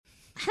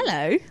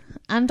Hello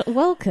and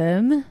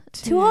welcome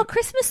to our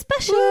Christmas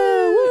special. Woo!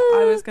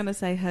 I was going to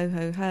say ho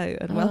ho ho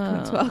and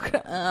welcome to our...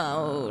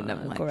 Oh,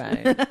 never mind.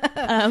 Great.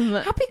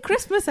 Happy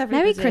Christmas,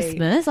 everybody. Merry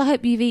Christmas. I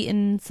hope you've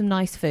eaten some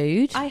nice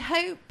food. I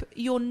hope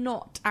you're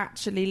not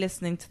actually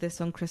listening to this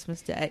on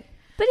Christmas Day.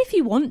 But if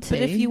you want to.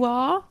 But if you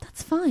are,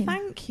 that's fine.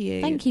 Thank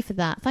you. Thank you for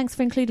that. Thanks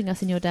for including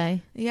us in your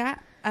day. Yeah.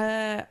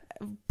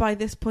 By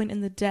this point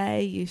in the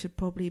day, you should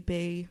probably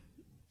be...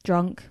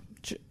 Drunk.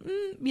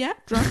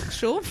 Drunk,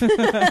 sure.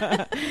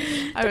 Depends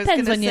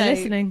when you're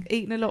listening.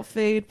 Eating a lot of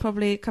food,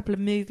 probably a couple of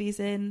movies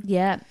in.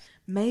 Yeah.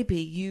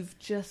 Maybe you've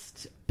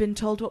just been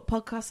told what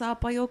podcasts are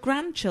by your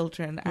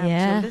grandchildren and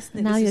you're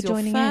listening. Now this you're is your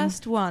joining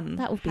first in. one.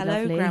 That would be Hello,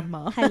 lovely.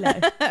 Grandma. Hello.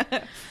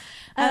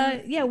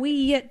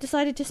 We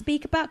decided to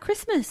speak about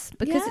Christmas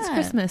because it's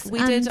Christmas. We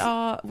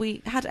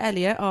had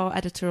Elliot, our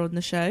editor, on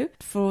the show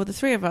for the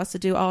three of us to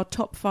do our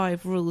top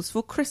 5 rules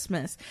for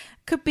Christmas.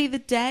 Could be the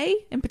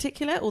day in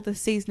particular or the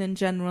season in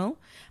general,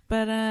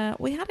 but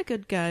we had a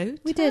good go.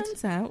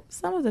 Turns out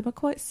some of them are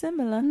quite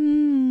similar.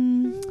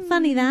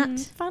 Funny that.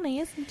 Funny,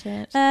 isn't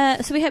it?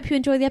 So we hope you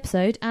enjoy the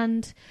episode,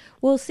 and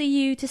we'll see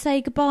you to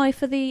say goodbye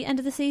for the end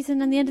of the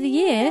season and the end of the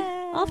year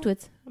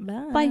afterwards.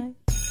 Bye.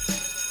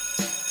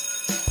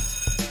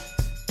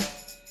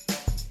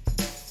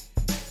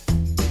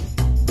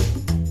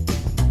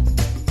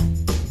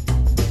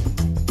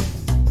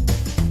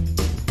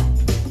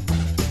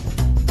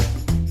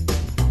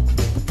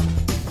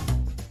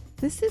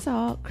 This is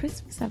our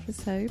Christmas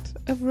episode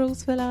of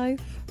Rules for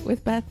Life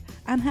with Beth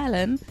and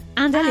Helen.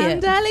 And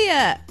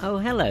Elliot. Oh,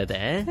 hello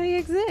there. He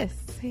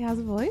exists. He has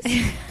a voice.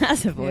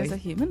 Has a voice. He's a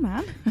human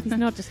man. He's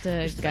not just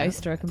a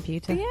ghost or a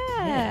computer.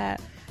 Yeah.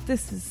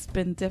 This has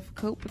been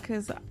difficult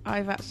because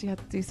I've actually had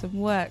to do some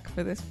work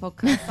for this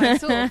podcast. I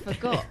sort of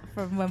forgot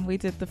from when we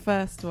did the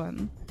first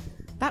one.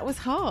 That was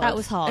hard. It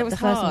was hard.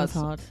 First one was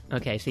hard.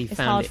 Okay, so you It's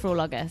found hard it for all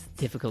our guests.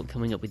 difficult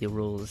coming up with your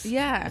rules.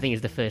 Yeah. I think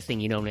it's the first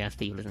thing you normally ask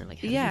people, isn't it? Like,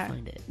 how do you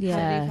find it? Yeah.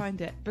 How do you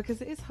find it?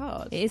 Because it is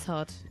hard. It is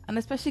hard. And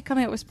especially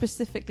coming up with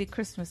specifically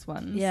Christmas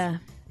ones. Yeah.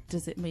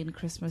 Does it mean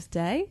Christmas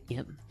Day?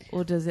 Yep.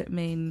 Or does it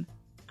mean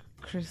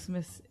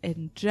Christmas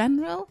in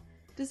general?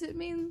 Does it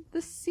mean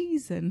the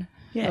season?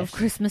 Of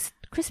Christmas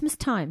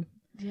time.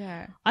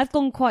 Yeah. I've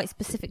gone quite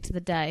specific to the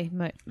day,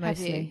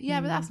 mostly.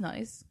 Yeah, but that's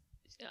nice.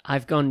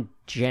 I've gone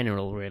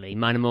general, really.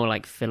 Mine are more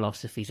like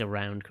philosophies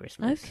around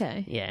Christmas.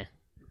 Okay. Yeah.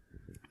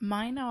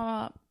 Mine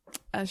are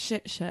a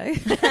shit show.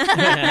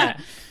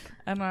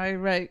 And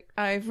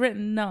I've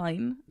written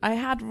 9. I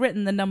had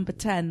written the number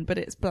 10, but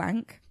it's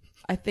blank.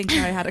 I think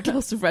I had a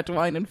glass of red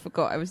wine and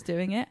forgot I was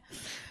doing it.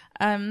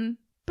 But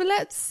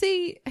let's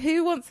see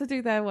who wants to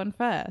do their one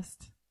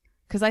first.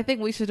 Because I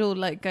think we should all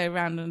go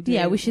around and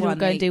do we should all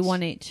go each. and do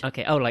one each.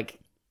 Okay. Oh,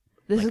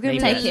 This is going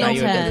to maybe be take it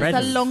in turns. the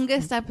presents.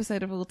 longest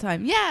episode of all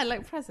time. Yeah,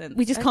 like presents.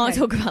 We just can't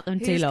talk about them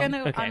too long. Who's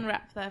going to Okay.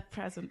 unwrap their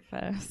present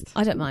first?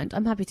 I don't mind.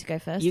 I'm happy to go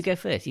first. You go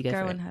first. You go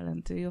Go first. on,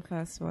 Helen. Do your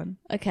first one.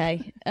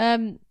 Okay.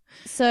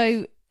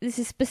 So this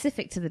is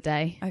specific to the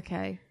day.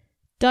 Okay.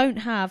 Don't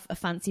have a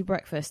fancy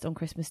breakfast on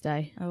Christmas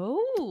Day.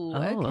 Oh,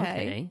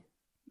 okay.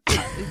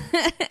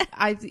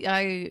 I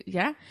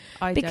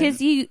Because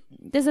don't.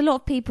 there's a lot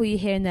of people you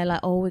hear and they're like,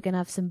 oh, we're going to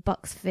have some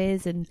Bucks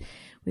Fizz and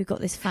we've got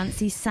this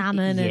fancy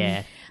salmon.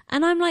 Yeah.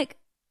 And I'm like,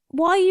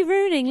 why are you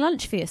ruining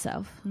lunch for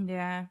yourself?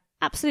 Yeah.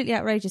 Absolutely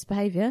outrageous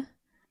behaviour.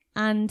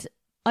 And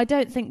I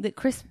don't think that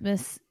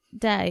Christmas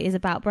Day is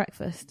about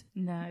breakfast.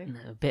 No. No,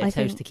 a bit I of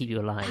toast think to keep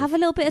you alive. Have a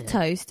little bit of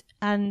toast.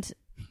 And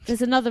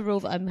there's another rule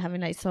that I'm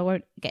having later, so I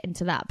won't get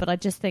into that. But I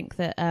just think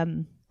that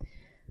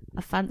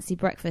a fancy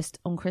breakfast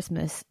on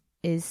Christmas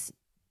is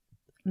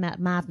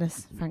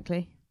madness,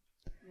 frankly.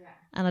 Yeah.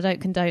 And I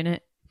don't condone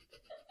it.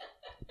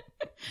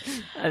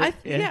 I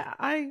think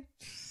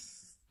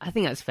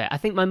that's fair. I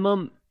think my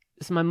mum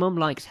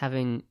likes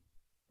having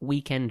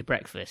weekend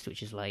breakfast,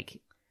 which is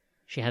like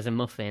she has a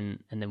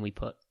muffin and then we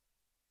put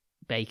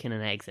bacon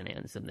and eggs in it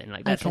and something.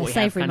 Like that's what we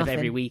have kind of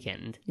every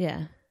weekend.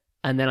 Yeah.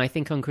 And then I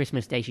think on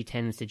Christmas Day she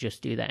tends to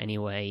just do that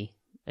anyway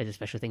as a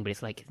special thing, but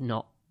it's like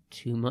not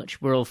too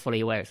much. We're all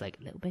fully aware it's like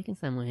a little bacon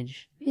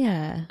sandwich.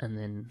 Yeah. And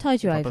then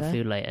tide you proper over.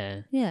 food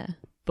later. Yeah.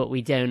 But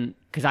we don't,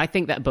 because I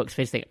think that Bucks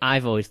Fizz thing,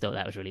 I've always thought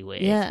that was really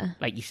weird. Yeah.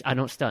 Like, I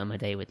don't start my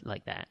day with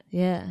like that.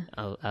 Yeah.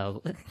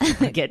 I'll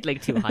get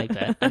like too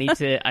hyper. I need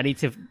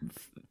to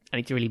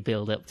really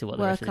build up to what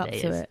the rest of the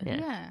day is.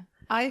 Yeah.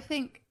 I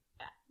think,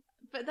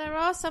 but there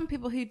are some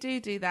people who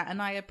do that,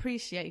 and I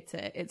appreciate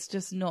it. It's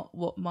just not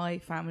what my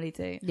family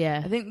do.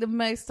 Yeah. I think the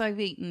most I've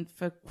eaten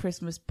for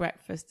Christmas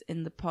breakfast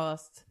in the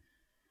past,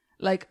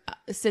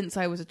 since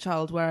I was a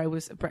child, where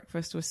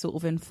breakfast was sort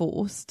of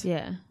enforced.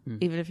 Yeah.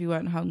 Even if you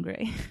weren't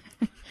hungry.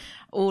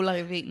 All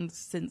I've eaten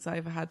since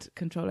I've had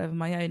control over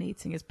my own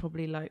eating is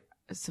probably like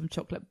some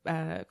chocolate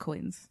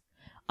coins.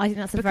 I think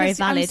that's a very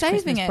valid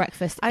Christmas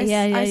breakfast. I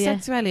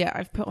said to Elliot,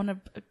 I've put on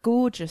a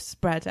gorgeous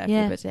spread,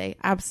 everybody. Yeah.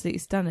 Absolutely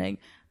stunning.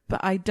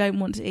 But I don't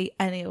want to eat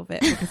any of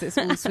it because it's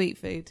all sweet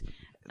food.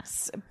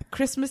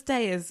 Christmas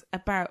Day is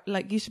about,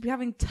 you should be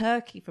having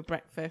turkey for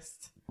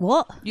breakfast.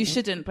 What? You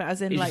shouldn't, but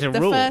as in, It's like, just a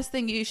the rule. first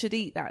thing you should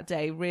eat that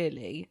day,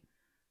 really.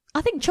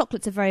 I think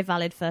chocolate's a very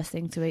valid first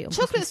thing to eat on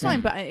Chocolate's Christmas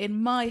fine, but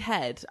in my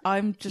head,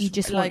 I'm just, You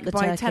just like, want the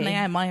by turkey. 10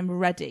 a.m, I am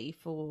ready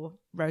for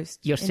roast.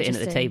 You're sitting at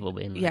the Interesting. table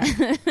being like,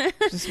 Yeah,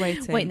 just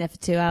waiting. Waiting there for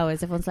 2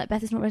 hours. Everyone's like,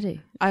 Beth, it's not ready.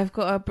 I've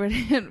got a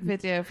brilliant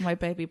video of my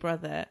baby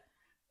brother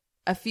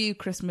a few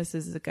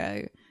Christmases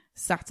ago,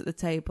 sat at the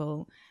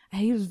table.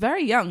 He was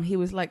very young. He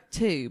was like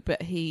 2,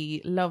 but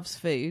he loves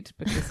food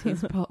because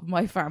he's part of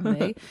my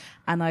family.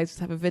 And I just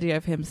have a video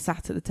of him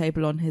sat at the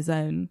table on his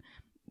own,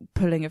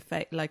 pulling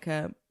like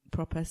a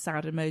proper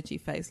sad emoji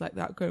face like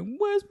that, going,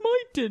 "Where's my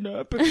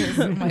dinner?" Because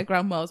my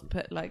grandma's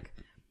put like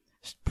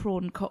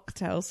prawn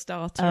cocktail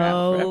starter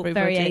out for everybody.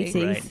 very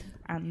 80s. Right.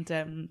 And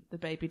the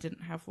baby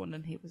didn't have one,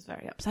 and he was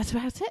very upset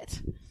about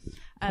it.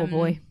 Poor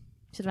boy.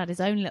 Should have had his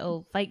own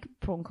little fake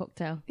prawn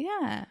cocktail.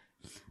 Yeah,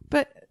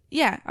 but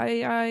yeah,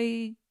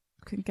 I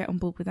can get on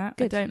board with that.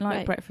 Good, I don't like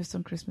great. breakfast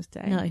on Christmas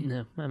Day.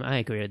 No. No, I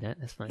agree with that.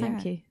 That's fine. Yeah.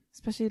 Thank you.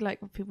 Especially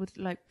like when people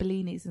do, like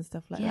bellinis and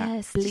stuff like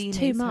Yes, that. just Bellinis,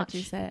 too how much. do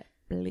you say it?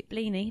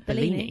 Bellini.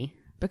 Bellini?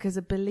 Because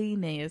a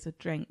bellini is a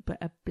drink, but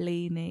a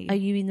blini. Oh,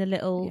 you mean the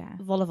little Yeah.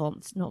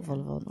 vol-au-vents? Not Yeah,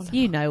 vol-au-vents. vol-au-vents.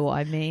 You know what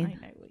I I mean.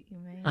 know what you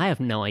mean. I have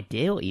no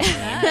idea what you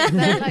mean.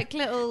 They're like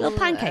little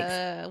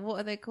pancakes. What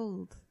are they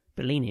called?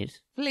 Bellinis.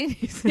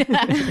 Bellinis.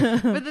 Yeah,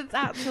 but it's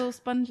actual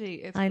spongy.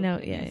 It's I know,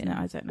 called yeah, bellinis. yeah.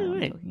 No, I don't know what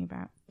I'm Right. talking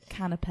about.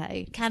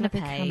 Canapé.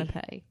 Canapé.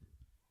 Canapé.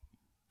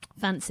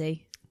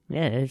 Fancy.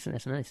 Yeah,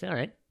 that's nice. All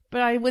right.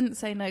 But I wouldn't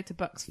say no to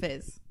Bucks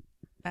Fizz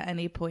at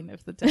any point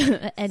of the day.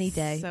 At any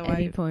day, So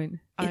any point.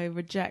 I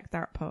reject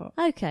that part.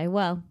 Okay,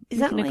 well, Is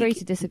we that can like- agree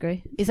to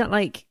disagree. Is that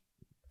like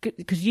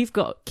because you've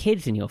got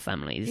kids in your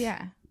families?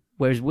 Yeah.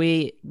 Whereas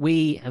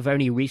we have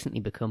only recently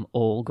become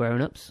all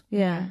grown-ups.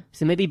 Yeah.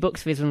 So maybe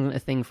Bucks Fizz wasn't a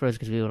thing for us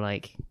because we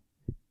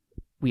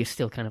were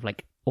still kind of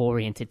like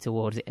oriented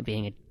towards it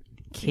being a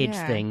kids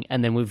Yeah. thing,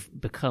 and then we've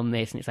become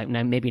this, and it's like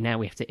now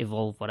we have to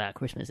evolve what our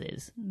Christmas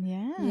is.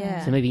 Yeah.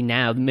 Yeah. So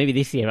maybe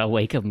this year I'll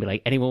wake up and be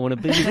like, anyone want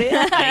to visit it?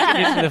 Like,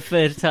 just for the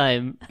first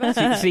time,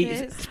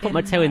 It's put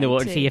my toe in the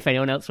water and in see if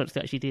anyone else wants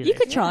to actually do You this.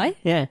 could try.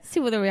 Yeah, See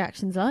what the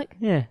reaction's like.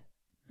 yeah.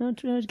 I'll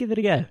just give it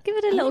a go. Give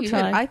it a little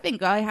try. I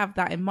think I have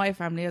that in my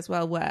family as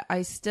well, where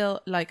I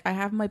still I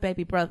have my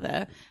baby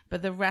brother,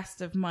 but the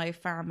rest of my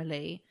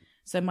family.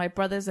 So my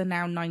brothers are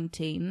now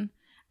 19,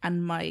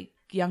 and my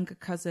younger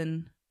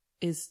cousin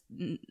is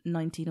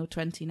 19 or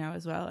 20 now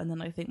as well, and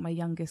then I think my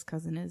youngest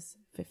cousin is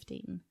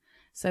 15.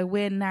 So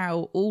we're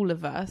now all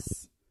of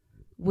us.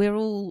 We are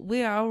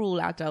all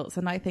adults,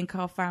 and I think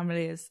our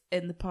family has,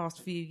 in the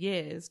past few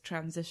years,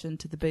 transitioned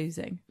to the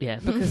boozing. Yeah.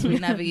 Because we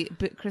never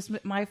but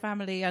Christmas, my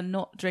family are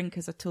not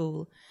drinkers at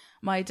all.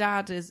 My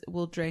dad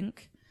will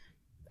drink,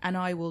 and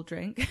I will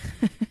drink.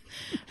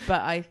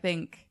 But I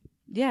think,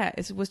 yeah,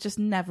 it was just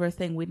never a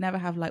thing. We'd never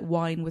have like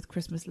wine with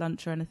Christmas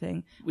lunch or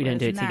anything. We don't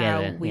do it Whereas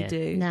together, now we yeah.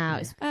 do. Now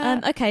it's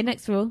Uh, okay.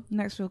 Next rule.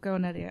 Next we'll go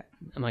on, Elliot.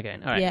 Am I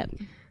going? All right.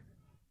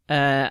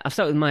 Yeah. I'll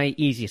start with my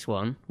easiest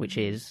one, which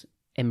is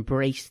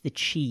embrace the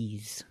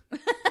cheese.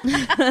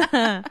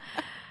 I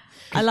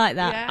like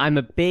that. Yeah. I'm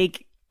a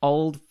big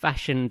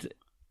old-fashioned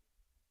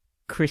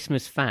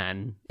Christmas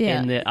fan.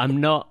 Yeah. In that I'm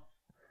not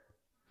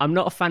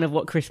a fan of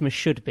what Christmas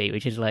should be,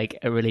 which is like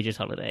a religious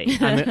holiday.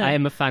 I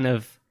am a fan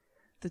of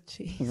The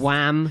cheese.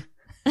 Wham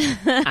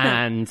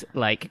and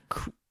like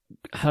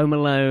Home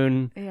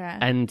Alone Yeah.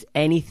 and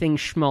anything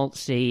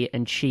schmaltzy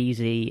and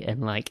cheesy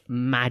and like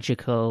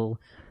magical.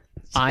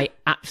 I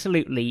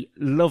absolutely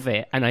love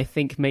it, and I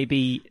think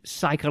maybe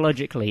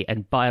psychologically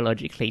and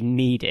biologically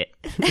need it.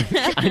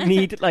 I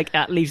need like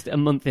at least a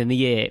month in the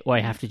year where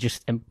I have to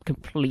just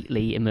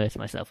completely immerse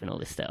myself in all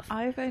this stuff.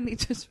 I've only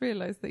just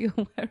realised that you're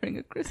wearing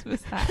a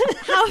Christmas hat.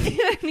 How have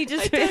you only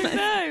just I don't realised?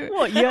 know.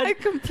 What, you had- I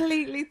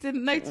completely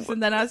didn't notice.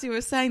 And then as you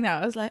were saying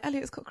that, I was like,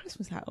 Elliot's got a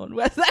Christmas hat on.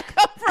 Where's that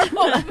come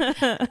from?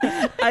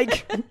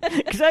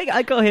 Because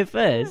I got here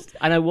first,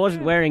 and I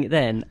wasn't wearing it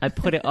then. I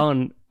put it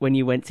on when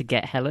you went to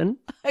get Helen.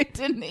 I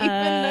didn't even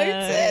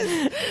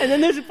notice. And then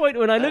there's a point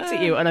when I looked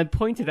at you and I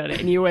pointed at it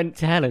and you went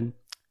to Helen,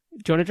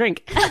 do you want a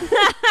drink?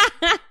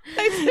 I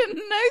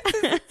didn't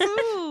notice at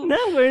all. No,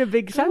 we're in a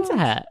big Santa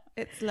hat.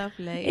 It's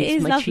lovely. It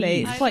is my lovely.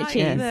 cheese. It's I quite like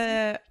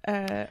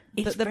cheese.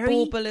 It's the very-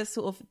 bauble is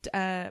sort of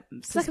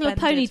It's like a little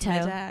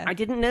ponytail. I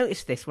didn't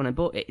notice this when I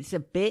bought it. It's a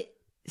bit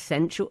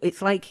sensual.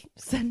 It's like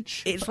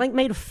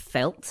made of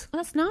felt. Oh,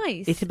 that's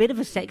nice. It's a bit of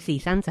a sexy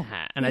Santa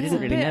hat, and I didn't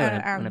really know when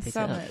I Anne picked it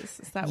up. Summers.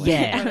 Is that where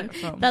Yeah. you got it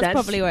from? That's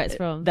probably where it's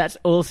from. That's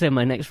also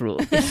my next rule.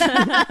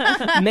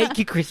 Make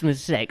your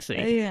Christmas sexy.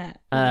 Yeah.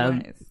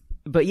 Nice.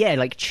 But yeah,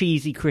 like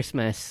cheesy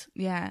Christmas.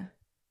 Yeah.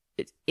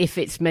 If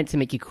it's meant to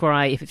make you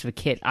cry, if it's for a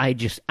kid, I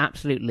just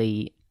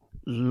absolutely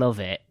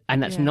love it.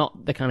 And that's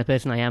not the kind of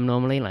person I am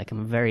normally. Like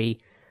I'm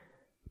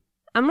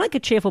like a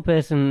cheerful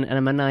person, and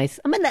I'm a nice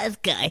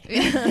guy.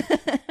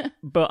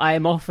 But I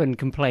am often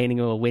complaining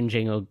or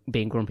whinging or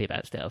being grumpy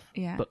about stuff.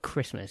 Yeah. But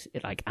Christmas,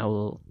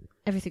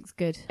 Everything's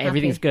good.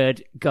 everything's Happy.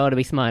 good. Gotta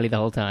be smiley the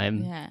whole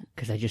time. Yeah.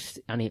 Because I just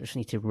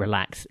need to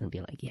relax and be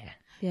like, yeah.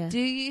 Yeah. Do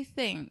you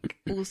think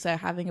also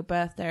having a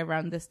birthday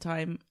around this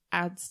time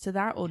adds to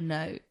that, or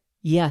no?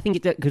 Yeah, I think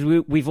it does, because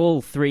we've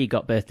all three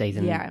got birthdays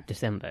in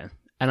December.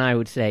 And I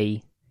would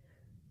say,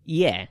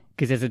 yeah,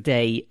 because there's a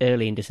day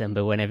early in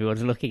December when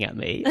everyone's looking at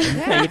me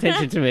and paying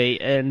attention to me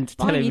and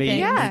telling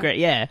me it's great.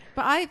 Yeah.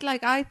 But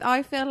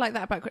I feel like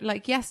that about,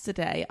 like,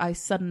 yesterday I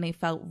suddenly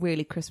felt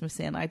really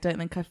Christmassy, and I don't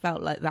think I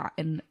felt like that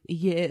in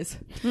years.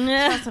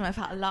 First time I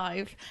felt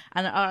alive.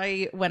 And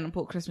I went and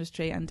bought a Christmas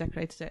tree and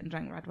decorated it and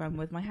drank red wine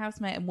with my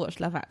housemate and watched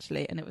Love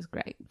Actually, and it was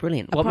great.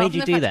 Brilliant. What made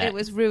you do that? It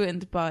was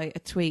ruined by a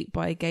tweet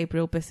by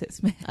Gabriel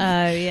Bissett-Smith.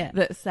 Oh, yeah.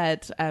 That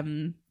said,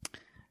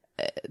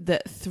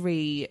 that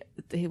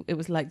it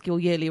was like your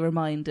yearly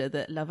reminder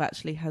that Love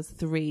Actually has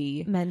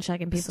 3 men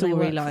shagging people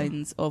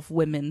storylines of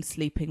women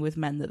sleeping with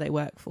men that they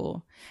work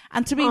for.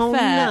 And to be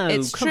fair,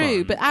 it's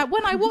true. But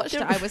when I watched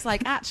it, I was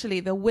like,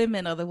 actually, the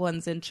women are the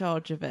ones in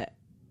charge of it.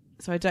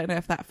 So I don't know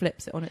if that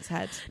flips it on its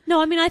head.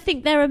 No, I mean, I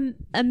think there are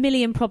a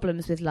million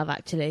problems with Love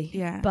Actually.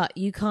 Yeah. But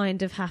you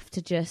kind of have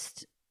to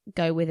just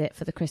go with it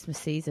for the Christmas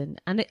season,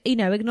 and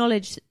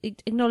acknowledge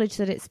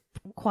that it's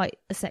quite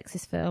a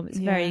sexist film. It's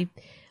a very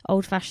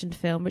old-fashioned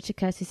film. Richard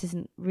Curtis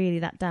isn't really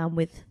that down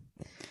with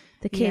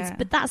the kids,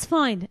 but that's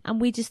fine, and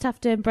we just have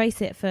to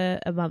embrace it for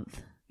a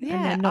month. Yeah,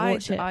 and then not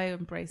watch it. I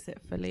embrace it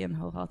fully and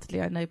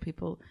wholeheartedly. I know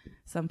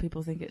some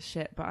people think it's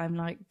shit, but I'm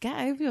like, get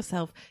over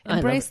yourself.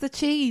 Embrace the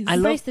cheese.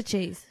 Embrace the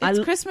cheese. It's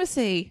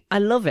Christmassy. I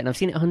love it, and I've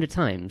seen it 100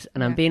 times,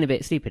 and I'm being a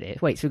bit stupid here.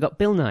 Wait, so we've got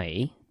Bill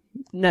Nighy.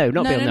 No,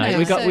 not Bill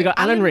Nighy. No. We got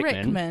Alan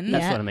Rickman.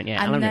 That's what I meant.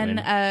 Yeah, and Alan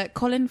then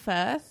Colin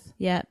Firth.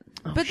 Yeah.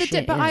 Oh,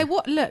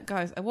 but look,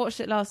 guys, I watched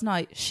it last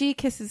night. She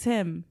kisses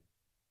him.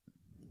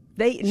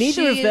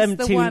 Neither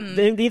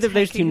of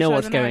those two know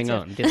what's going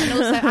on. And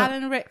also,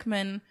 Alan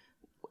Rickman,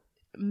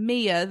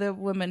 Mia, the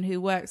woman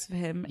who works for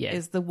him,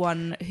 is the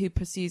one who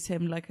pursues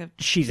him like a...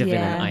 She's a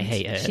villain. I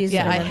hate her.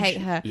 I hate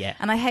her. Yeah.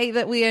 And I hate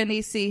that we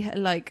only see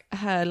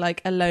her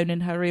alone in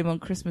her room on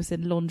Christmas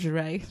in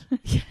lingerie.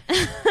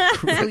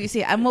 So you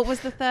see it. And what was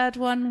the third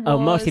one?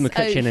 Marty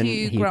McCutcheon and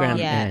Hugh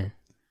Grant.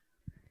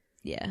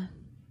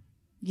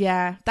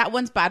 Yeah, that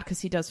one's bad because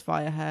he does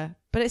fire her.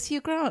 But it's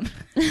Hugh Grant.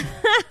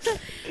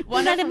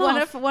 One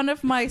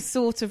of my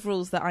sort of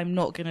rules that I'm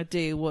not going to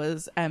do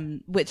was,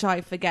 which I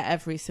forget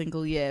every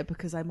single year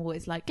because I'm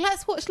always like,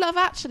 let's watch Love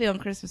Actually on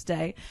Christmas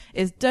Day,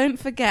 is don't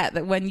forget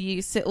that when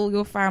you sit all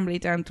your family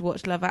down to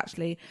watch Love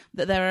Actually,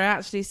 that there are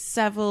actually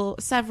several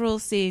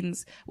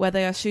scenes where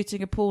they are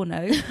shooting a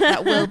porno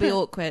that will be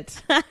awkward.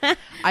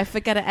 I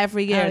forget it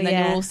every year, and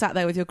then you're all sat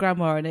there with your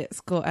grandma, and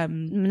it's got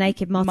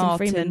naked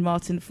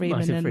Martin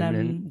Freeman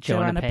and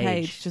Joanna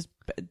Page just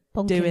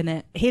doing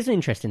it. Here's an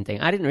interesting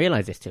thing. I didn't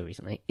realise this till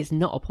recently. It's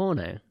not a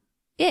porno.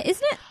 Yeah,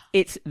 isn't it?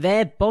 It's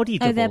their body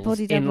doubles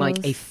in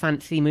like a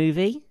fancy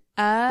movie.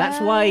 That's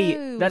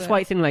why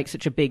it's in like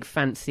such a big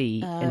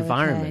fancy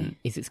environment. Okay.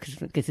 It's because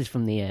this is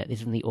from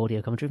the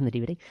audio commentary from the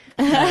DVD.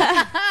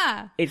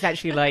 It's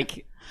actually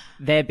like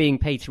they're being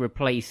paid to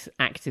replace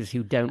actors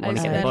who don't want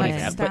to get their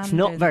bodies out, but it's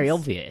not very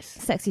obvious.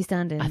 Sexy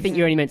stand-ins. I think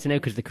you're only meant to know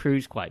because the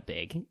crew's quite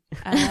big,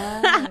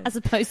 as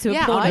opposed to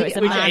a porno. It's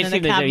a man and a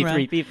camera. Only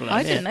 3 people.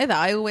 I didn't know that.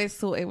 I always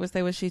thought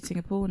they were shooting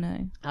a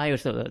porno. I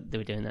always thought that they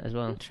were doing that as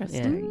well.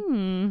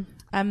 Interesting.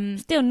 Yeah.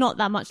 Still not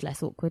that much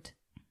less awkward.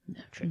 No,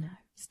 true. No.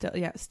 Still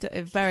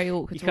very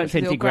awkward. You can't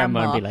turn to your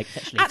grandma and be like,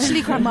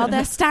 actually, grandma,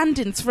 they're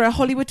stand-ins for a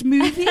Hollywood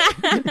movie.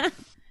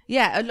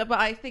 Yeah, but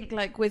I think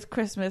like with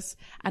Christmas,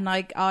 and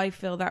I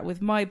feel that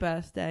with my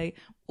birthday,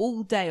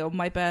 all day on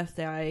my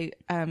birthday,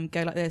 I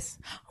go like this,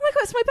 oh my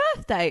God, it's my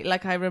birthday.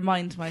 Like I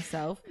remind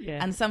myself.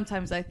 Yeah. And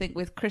sometimes I think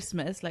with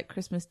Christmas, like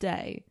Christmas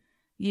Day,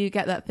 you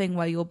get that thing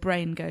where your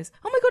brain goes,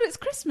 oh my God, it's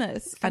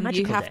Christmas. And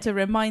you have to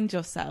remind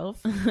yourself,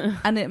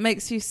 and it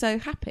makes you so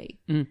happy.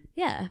 Mm.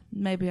 Yeah.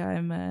 Maybe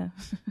I'm...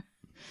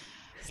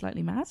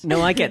 slightly mad.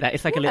 No, I get that.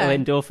 It's like a little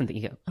endorphin thing.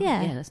 You go,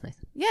 yeah, that's nice.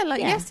 Yeah,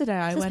 like yesterday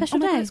I went, oh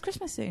my God, it's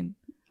Christmas soon.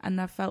 And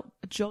I felt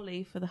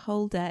jolly for the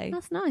whole day.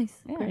 That's nice.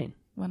 Yeah, great.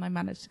 When I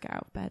managed to get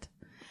out of bed.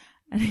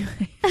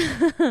 Anyway,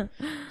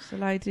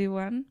 shall I do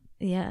one?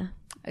 Yeah.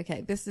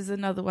 Okay, this is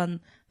another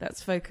one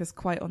that's focused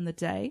quite on the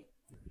day.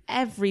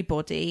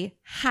 Everybody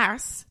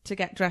has to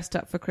get dressed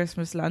up for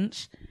Christmas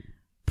lunch.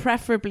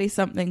 Preferably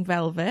something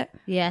velvet.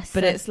 Yes.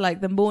 But it's like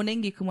the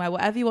morning, you can wear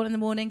whatever you want in the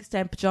morning, stay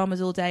in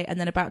pyjamas all day, and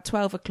then about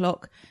 12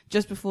 o'clock,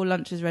 just before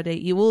lunch is ready,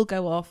 you all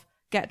go off,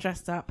 get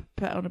dressed up,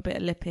 put on a bit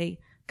of lippy,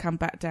 come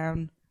back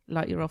down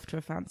like you're off to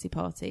a fancy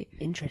party.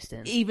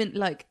 Interesting. Even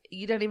like,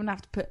 you don't even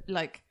have to put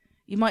like,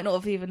 you might not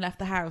have even left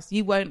the house.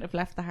 You won't have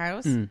left the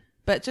house.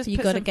 But just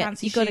put some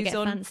fancy shoes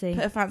on, put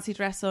a fancy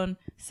dress on,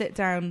 sit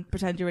down,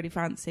 pretend you're really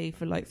fancy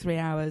for like 3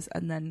 hours,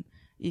 and then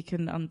you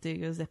can undo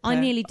your zipper. I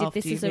nearly did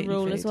this as a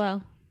rule as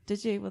well.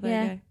 Did you? Well,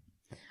 there you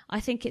go. I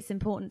think it's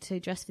important to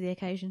dress for the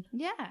occasion.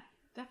 Yeah,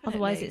 definitely.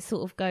 Otherwise, it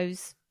sort of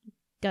goes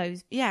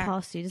past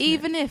you, doesn't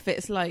Even if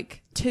it's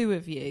like 2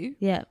 of you.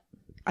 Yeah.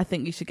 I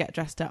think you should get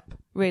dressed up.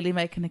 Really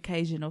make an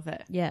occasion of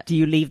it. Yeah. Do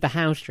you leave the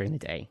house during the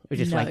day? Or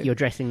just like you're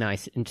dressing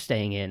nice and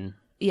staying in?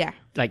 Yeah.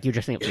 Like you're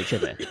dressing up for each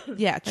other.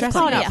 Yeah,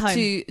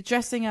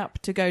 dressing up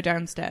to go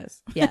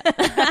downstairs. Yeah.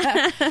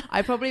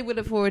 I probably would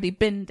have already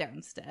been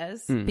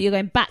downstairs. But you're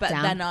going back down.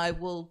 But then I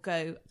will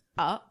go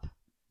up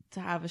to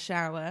have a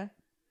shower.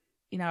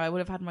 You know, I would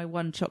have had my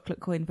 1 chocolate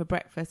coin for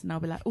breakfast and I'll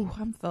be like, oh,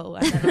 I'm full.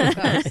 And then I'll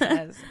go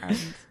upstairs and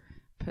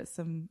put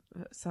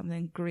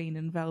something green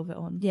and velvet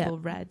on or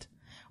red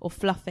or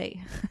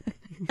fluffy.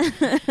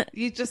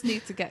 You just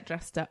need to get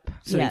dressed up.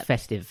 Something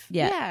festive.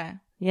 Yeah.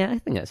 Yeah, I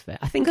think that's fair.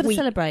 I think got to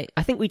celebrate.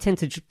 I think we tend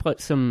to just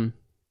put some.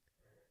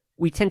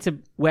 We tend to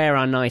wear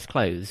our nice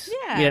clothes.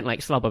 Yeah. We don't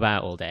like slob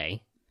about all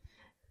day.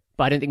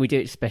 But I don't think we do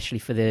it especially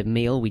for the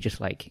meal. We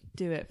just like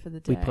do it for the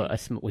day.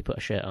 We put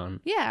a shirt on.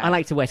 Yeah. I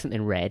like to wear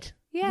something red.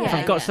 Yeah. If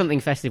I've got something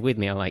festive with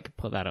me, I like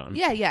put that on.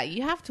 Yeah, yeah.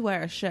 You have to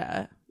wear a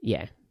shirt.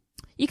 Yeah.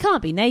 You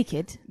can't be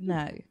naked.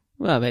 No.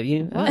 Well, maybe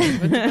you. Well,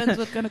 it depends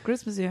what kind of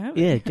Christmas you have.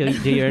 Yeah,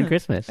 do your own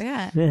Christmas.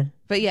 Yeah.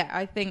 But yeah,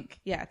 I think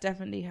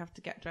definitely have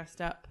to get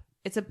dressed up.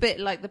 It's a bit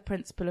like the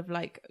principle of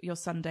like your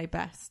Sunday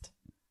best.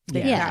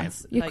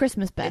 Your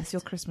Christmas best. It's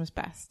your Christmas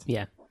best.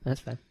 Yeah, that's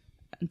fair.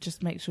 And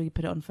just make sure you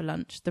put it on for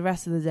lunch. The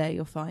rest of the day,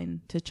 you're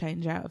fine to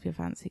change out of your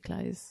fancy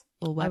clothes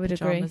or wear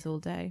pajamas all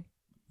day.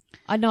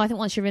 I know. I think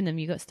once you're in them,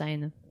 you got to stay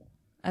in them.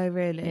 Oh,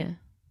 really? Yeah.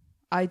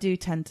 I do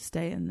tend to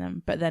stay in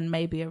them, but then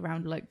maybe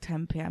around like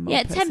 10 p.m.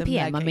 Yeah, 10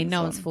 p.m. I mean,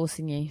 no one's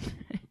forcing you.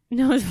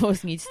 No one's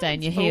forcing you to stay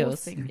in your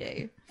heels. Forcing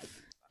you.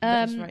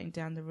 I'm just writing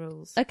down the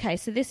rules. Okay,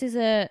 so this is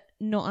a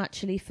not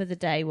actually for the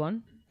day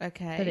one.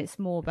 Okay. But it's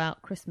more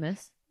about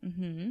Christmas.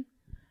 Mm-hmm.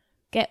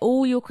 Get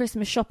all your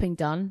Christmas shopping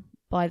done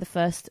by the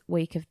first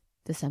week of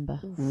December.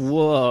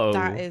 Whoa.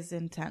 That is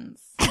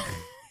intense.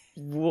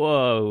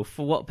 Whoa.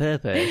 For what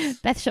purpose?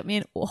 Beth shot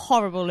me a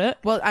horrible look.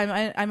 Well,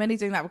 I'm only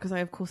doing that because I,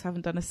 of course,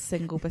 haven't done a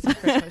single bit of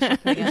Christmas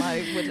shopping.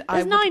 And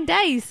There's 9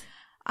 days.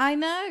 I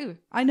know.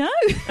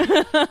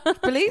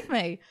 Believe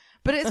me.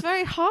 But it's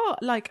very hard.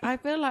 Like, I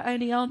feel like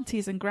only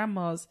aunties and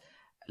grandmas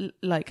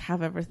like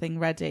have everything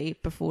ready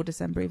before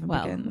December even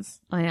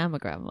begins. I am a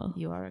grandma.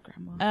 You are a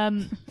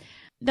grandma.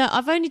 No,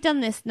 I've only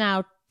done this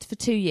now for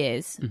 2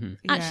 years. Mm-hmm.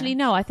 Actually,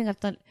 no, I think I've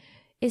done.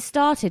 It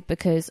started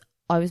because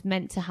I was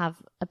meant to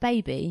have a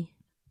baby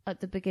at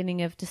the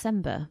beginning of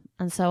December,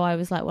 and so I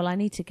was like, well, I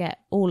need to get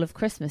all of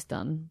Christmas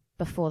done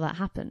before that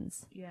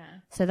happens. Yeah.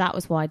 So that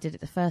was why I did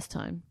it the first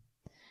time,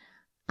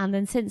 and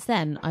then since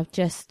then I've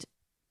just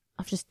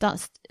done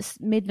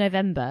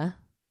mid-November.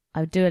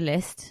 I would do a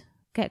list,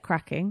 get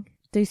cracking,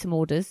 do some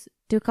orders,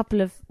 do a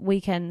couple of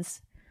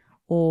weekends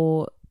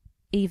or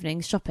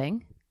evenings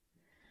shopping,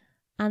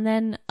 and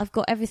then I've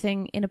got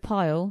everything in a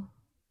pile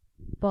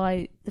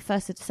by the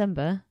 1st of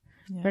December,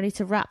 ready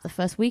to wrap the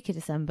first week of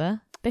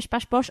December. Bish,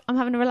 bash, bosh, I'm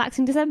having a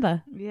relaxing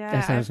December. Yeah.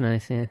 That sounds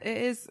nice, yeah. It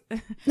is.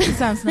 It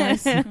sounds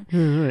nice.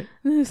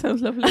 It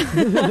sounds lovely.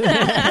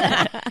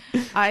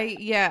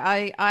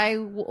 I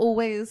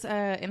always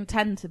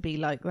intend to be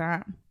like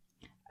that.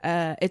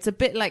 It's a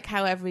bit like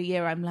how every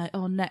year I'm like,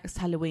 oh, next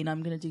Halloween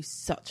I'm going to do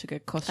such a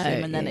good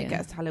costume, and then it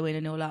gets to Halloween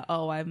and you're like,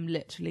 oh, I'm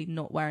literally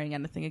not wearing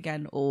anything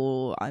again,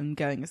 or I'm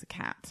going as a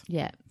cat.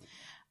 Yeah.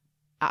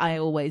 I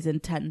always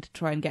intend to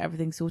try and get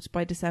everything sorted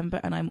by December,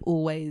 and I'm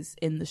always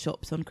in the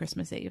shops on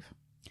Christmas Eve,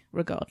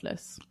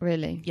 regardless.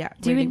 Really? Yeah.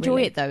 Do you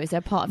enjoy it though? Is there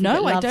a part of you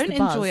that No, I loves don't the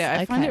buzz? enjoy it.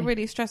 I find it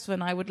really stressful,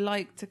 and I would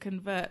like to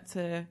convert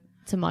to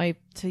my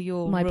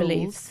rules.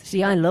 beliefs.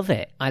 See, I love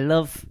it. I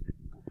love.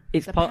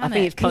 It's part. I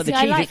think it's part of the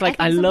See, cheese. It's like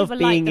I love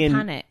being in.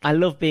 Panic. I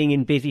love being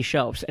in busy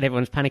shops and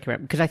everyone's panicking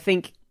around, because I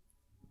think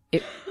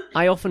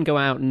I often go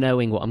out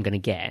knowing what I'm going to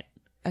get.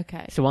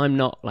 Okay. So I'm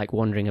not like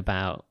wandering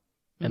about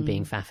and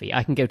being faffy.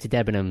 I can go to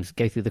Debenhams,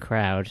 go through the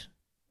crowd,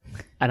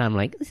 and I'm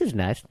like, this is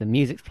nice. The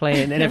music's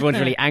playing, and everyone's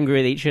really angry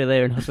with each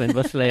other and hustling and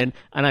bustling.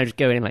 And I just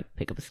go in and like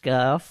pick up a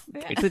scarf,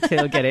 take the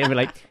till, get it, and be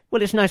like,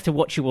 well, it's nice to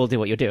watch you all do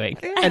what you're doing.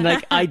 And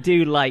like, I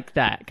do like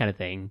that kind of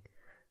thing.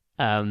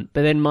 But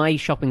then my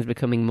shopping's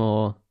becoming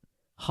more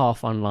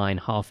half online,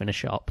 half in a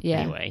shop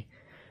anyway.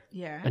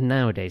 Yeah. And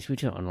nowadays, we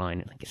do it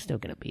online, like it's still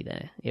going to be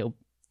there. It'll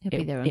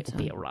be there. It'll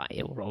be all right.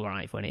 It'll roll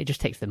right when it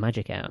just takes the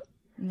magic out.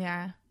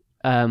 Yeah.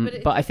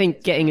 But I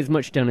think getting as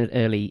much done as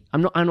early.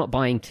 I'm not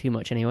buying too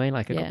much anyway.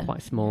 Like I've got quite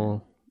a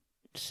small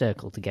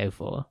circle to go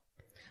for.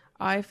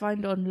 I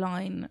find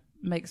online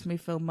makes me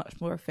feel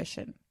much more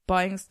efficient.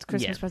 Buying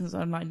Christmas presents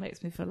online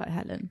makes me feel like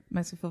Helen.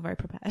 Makes me feel very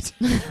prepared.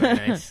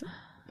 Very nice.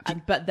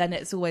 But then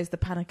it's always the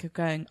panic of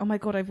going, oh my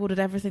God, I've ordered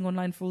everything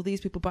online for all these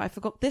people, but I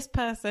forgot this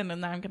person,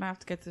 and now I'm going to have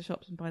to go to the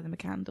shops and buy them a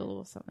candle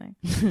or something.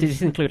 Does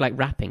this include like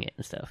wrapping it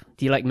and stuff?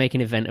 Do you like make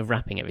an event of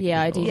wrapping everything?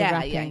 Yeah, before? I do.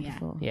 Wrapping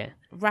before. Yeah.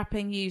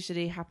 Wrapping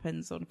usually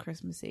happens on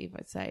Christmas Eve,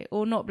 I'd say.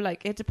 Or not,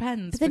 like, it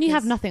depends. But then you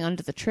have nothing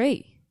under the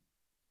tree.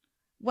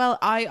 Well,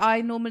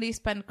 I normally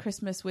spend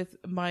Christmas with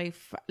my,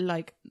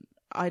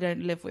 I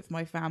don't live with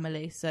my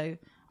family, so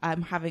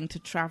I'm having to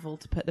travel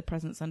to put the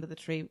presents under the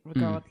tree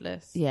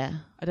regardless. Yeah.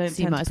 I don't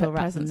tend to put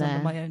presents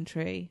under my own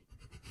tree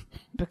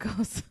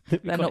because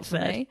they're not for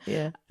me.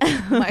 Yeah.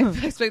 I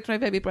spoke to my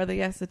baby brother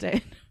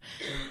yesterday.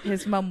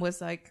 His mum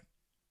was like,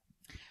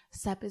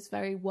 Seb is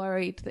very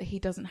worried that he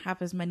doesn't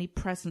have as many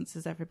presents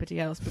as everybody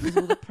else because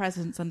all the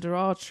presents under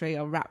our tree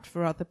are wrapped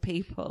for other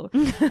people.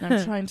 And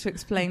I'm trying to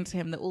explain to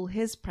him that all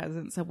his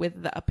presents are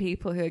with the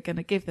people who are going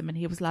to give them. And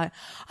he was like,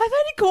 I've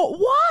only got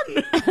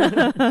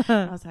one.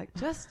 I was like,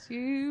 just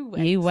you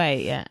wait. You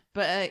wait, yeah.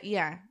 But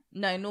yeah,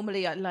 no,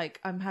 normally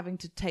I'm having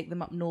to take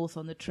them up north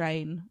on the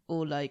train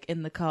or like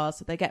in the car.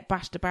 So they get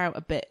bashed about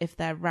a bit if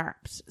they're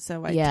wrapped.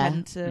 So I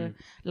tend to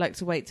like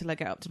to wait till I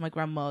get up to my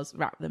grandma's,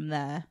 wrap them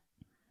there.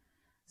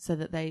 So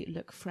that they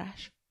look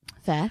fresh.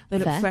 Fair. They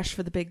look fresh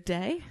for the big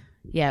day.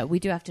 Yeah, we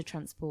do have to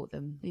transport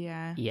them.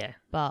 Yeah. Yeah.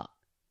 But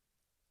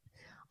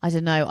I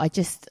don't know.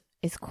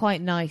 It's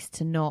quite nice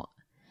to not,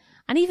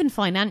 and even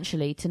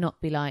financially to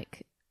not be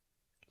like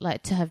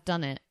to have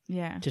done it.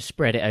 Yeah. To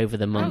spread it over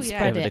the months.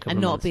 Spread it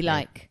and not be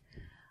like.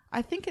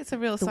 I think it's a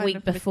real the sign week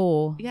of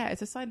before. Yeah,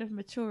 it's a sign of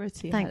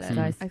maturity. Thanks, Helen.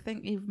 guys. I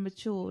think you've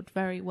matured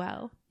very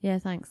well. Yeah,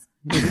 thanks.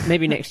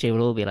 Maybe next year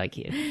we'll all be like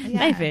you.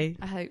 Yeah, Maybe.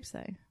 I hope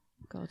so.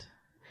 God.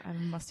 I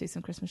must do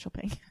some Christmas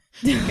shopping.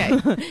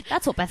 Okay.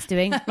 That's what Beth's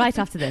doing right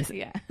after this.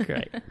 Yeah.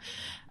 Great.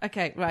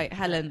 Okay, right,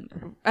 Helen.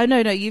 Oh, no,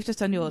 you've just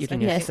done yours. You've done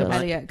Okay, yours. so Yes,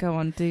 Elliot, go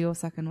on, do your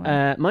second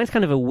one. Mine's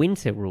kind of a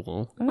winter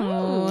rule,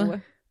 Oh.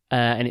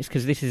 and it's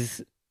because this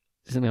is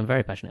something I'm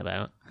very passionate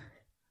about.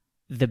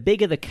 The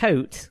bigger the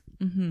coat,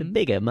 the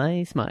bigger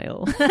my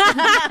smile.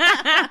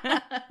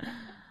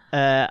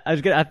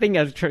 I think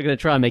I was going to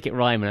try and make it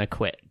rhyme, and I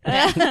quit.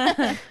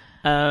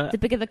 The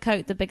bigger the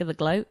coat, the bigger the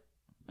gloat.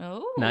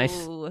 Oh. Nice.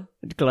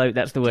 Gloat,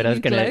 that's the word I was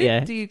going to,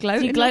 yeah. Do you gloat?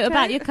 Do you in gloat your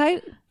about coat? your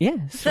coat?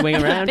 Yeah, swing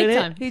around Big in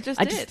time. it. He just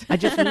I did.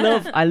 just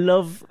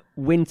love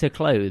winter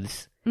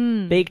clothes.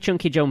 Big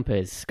chunky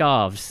jumpers,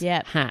 scarves,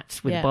 Yep.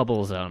 hats with Yep.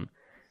 bubbles on,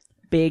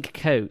 big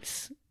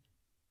coats.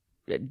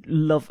 I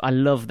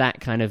love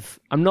that kind of.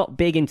 I'm not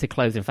big into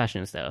clothes and fashion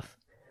and stuff,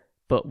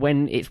 but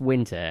when it's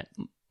winter,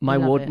 my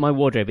Love it. my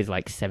wardrobe is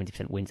like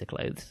 70% winter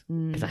clothes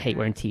because I hate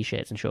wearing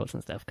t-shirts and shorts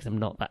and stuff because I'm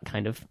not that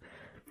kind of.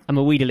 I'm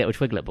a weedy little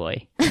twiglet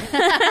boy.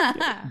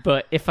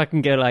 But if I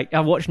can go like, I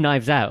watched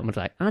Knives Out and was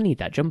like, I need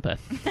that jumper.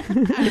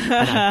 And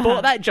I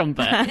bought that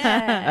jumper.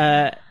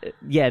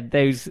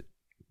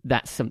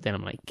 That's something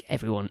I'm like,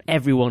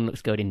 everyone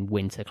looks good in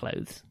winter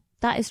clothes.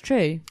 That is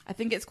true. I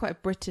think it's quite a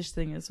British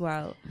thing as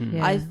well.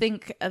 Yeah. I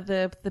think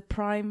the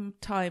prime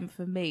time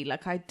for me,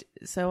 like I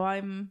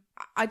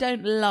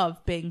don't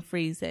love being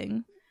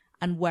freezing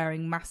and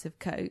wearing massive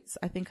coats.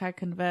 I think I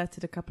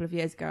converted a couple of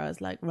years ago. I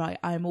was like, right,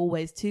 I'm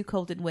always too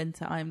cold in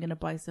winter. I'm going to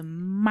buy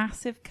some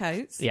massive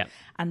coats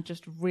and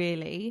just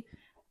really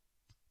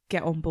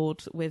get on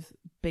board with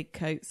big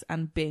coats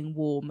and being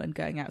warm and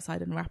going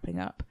outside and wrapping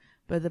up.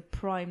 But the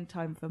prime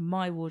time for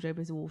my wardrobe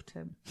is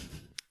autumn.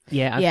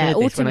 Yeah, I've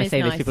heard this when I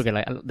say nice. this. People go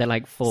like, they're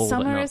like fall.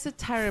 Summer but not. is a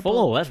terrible.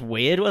 Fall. That's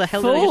weird. What the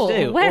hell Fall? did I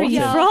just do? Where are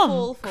you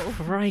Autumn. from?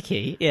 Fall.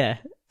 Crikey. Yeah.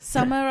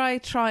 Summer, I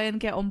try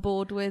and get on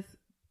board with.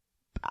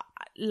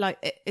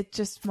 Like it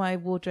just my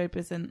wardrobe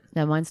isn't.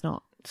 No, mine's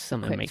not.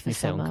 Summer Quick makes for me so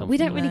summer. uncomfortable. We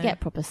don't really No. get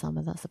proper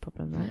summer. That's the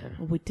problem, right?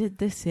 Well, we did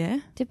this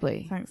year, Did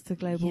we? thanks to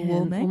global Yeah,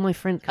 warming. all my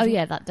friends. Oh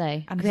yeah, that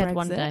day. And we had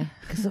one Brexit. day.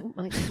 Because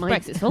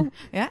Brexit's fault.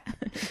 Yeah,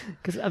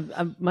 Because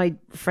my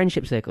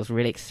friendship circle's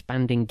really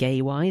expanding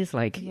gay-wise.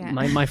 Like Yeah.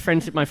 my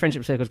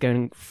friendship circle's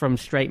going from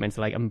straight men to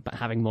like I'm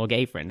having more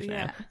gay friends now.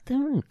 Yeah.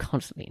 They're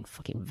constantly in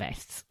fucking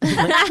vests.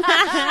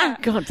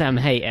 Like, goddamn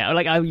hate it.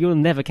 Like you'll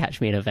never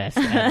catch me in a vest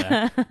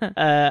ever.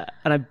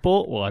 And I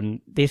bought one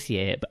this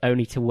year, but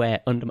only to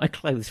wear under my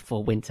clothes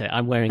for winter.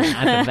 I'm wearing it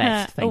as a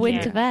vest. A Thank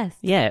winter you. vest.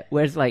 Yeah,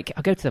 whereas like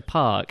I go to the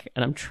park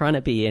and I'm trying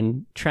to be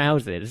in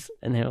trousers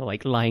and they're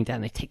like lying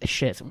down, they take the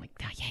shirts. I'm like,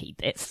 I hate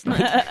this. Like,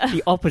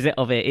 the opposite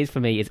of it is for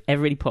me is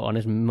everybody put on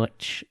as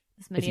much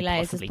As many you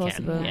layers as possibly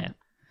possible. Can. Yeah.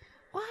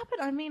 what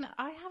happened? I mean,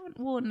 I haven't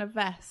worn a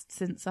vest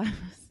since I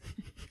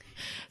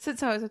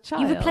was a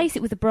child. You replace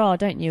it with a bra,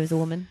 don't you, as a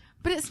woman?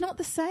 but it's not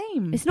the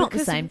same. It's not the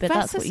because same, but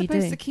vests that's what are you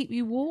supposed do. to keep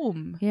you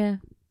warm. Yeah.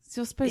 So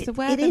you're supposed to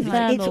wear It them. is.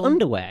 like- It's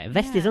underwear.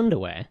 Vest is Yeah.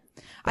 underwear.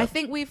 I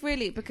think we've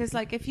really, because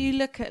like if you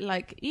look at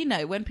like, you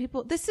know, when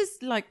people, this is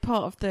like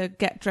part of the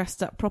get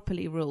dressed up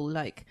properly rule.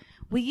 Like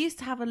we used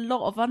to have a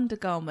lot of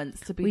undergarments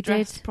to be We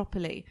dressed did.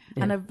 properly.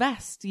 Yeah. And a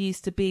vest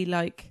used to be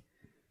like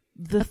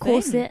the A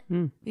corset.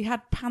 You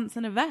had pants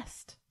and a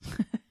vest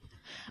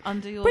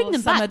under your Bring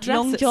them summer back, dress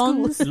long at school.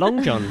 johns.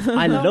 Long johns.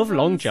 I love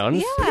long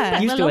johns. Yeah. I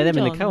used the to wear them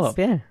in long the co-op. johns.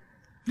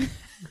 Yeah.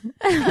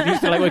 I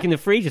used to like work in the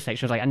freezer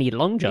section. I was like, I need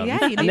long johns.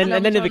 Yeah, you need and then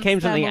long it became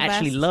johns, something I thermal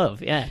actually vest.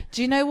 love. Yeah.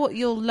 Do you know what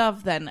you'll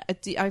love then?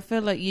 I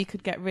feel like you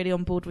could get really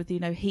on board with, you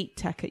know, heat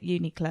tech at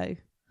Uniqlo.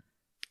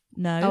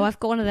 No. Oh, I've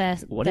got one of their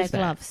What is that?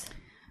 gloves.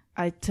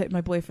 I took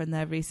my boyfriend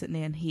there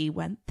recently and he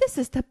went, this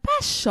is the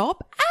best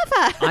shop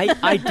ever.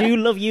 I do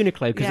love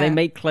Uniqlo because Yeah. they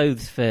make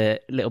clothes for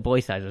little boy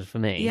sizes for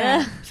me.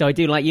 Yeah. So I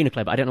do like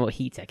Uniqlo, but I don't know what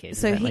Heat Tech is.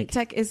 So Is that heat like,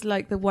 tech is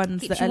like the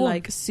ones Keeps that you are warm.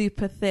 like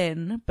super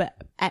thin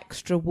but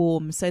extra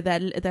warm. So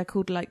they're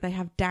called like, they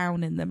have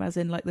down in them, as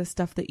in like the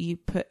stuff that you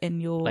put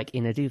in your like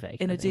in a duvet. in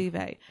kind a of thing.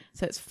 duvet.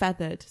 So it's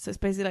feathered. So it's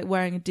basically like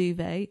wearing a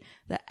duvet.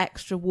 They're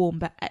extra warm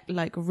but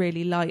like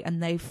really light,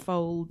 and they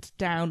fold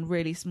down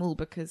really small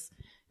because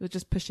you're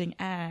just pushing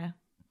air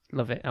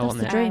Love it. I That's want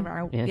the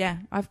that. dream. Yeah,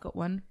 I've got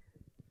one.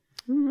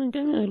 I'm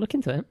going to look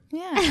into it.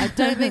 Yeah, I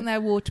don't think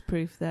they're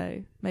waterproof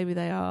though. Maybe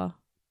they are.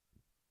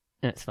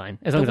 That's fine.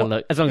 As long as I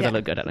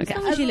look good, I don't As care.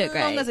 long as you look As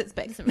long great. as it's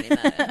big. Doesn't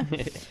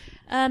really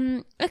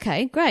matter.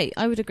 Okay, great.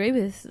 I would agree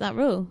with that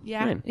rule. Yeah.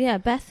 Brilliant. Yeah,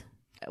 Beth.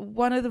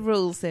 One of the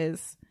rules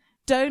is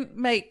don't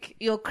make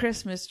your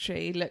Christmas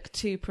tree look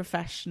too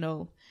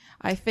professional.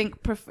 I think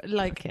if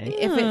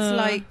it's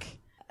like,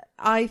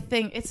 I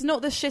think it's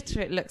not the shitter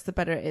it looks, the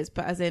better it is,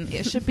 but as in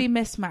it should be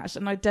mismatched.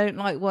 And I don't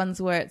like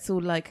ones where it's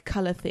all like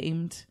colour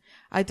themed.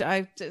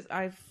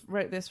 I've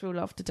wrote this rule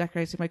after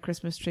decorating my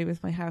Christmas tree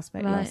with my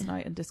housemate last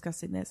night and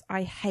discussing this.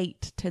 I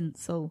hate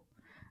tinsel.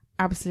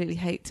 Absolutely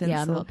hate tinsel.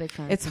 Yeah, I'm not a big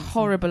fan. It's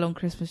horrible on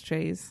Christmas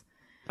trees.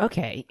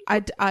 Okay.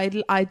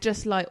 I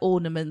just like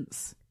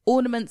ornaments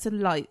and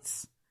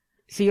lights.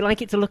 So you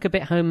like it to look a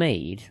bit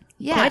homemade?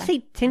 Yeah. Well, I'd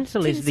say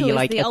tinsel is the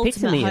ultimate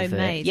epitome of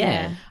homemade, it.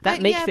 Yeah.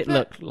 That makes it but-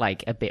 look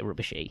like a bit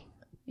rubbishy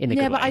in a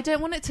good way. But I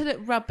don't want it to look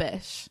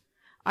rubbish.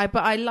 But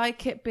I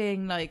like it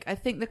being like, I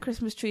think the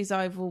Christmas trees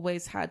I've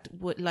always had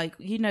would like,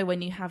 you know,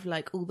 when you have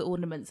like all the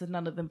ornaments and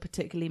none of them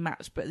particularly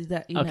match, but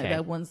that, you know,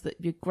 they're ones that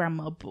your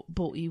grandma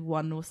bought you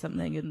one or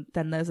something, and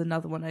then there's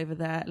another one over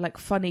there, like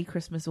funny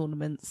Christmas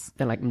ornaments.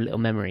 They're like little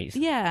memories.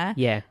 Yeah.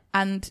 Yeah.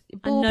 And no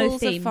baubles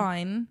theme. are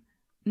fine.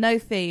 No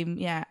theme.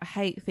 Yeah. I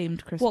hate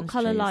themed Christmas What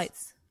colour trees.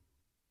 lights?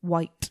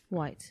 White.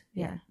 White.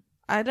 Yeah.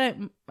 I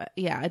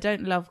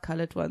don't love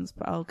coloured ones,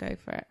 but I'll go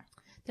for it.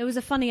 There was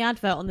a funny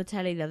advert on the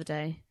telly the other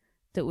day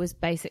that was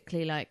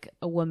basically like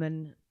a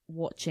woman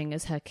watching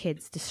as her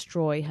kids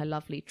destroy her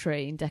lovely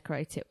tree and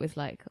decorate it with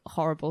like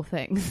horrible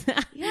things.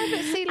 Yeah,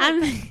 but see,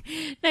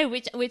 like, no,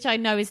 which I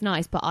know is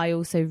nice, but I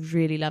also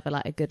really love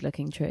a good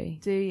looking tree.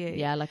 do you?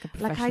 Yeah, like a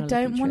professional. Like I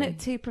don't looking want tree. it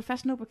too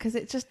professional because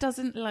it just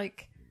doesn't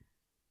like.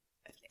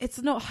 It's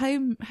not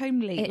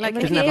homely. Like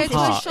doesn't if you have go a to a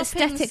heart.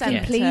 shopping aesthetically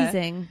centre,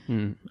 pleasing.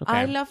 Okay.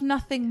 I love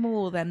nothing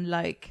more than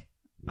like,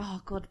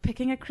 oh god,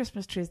 picking a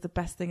Christmas tree is the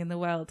best thing in the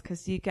world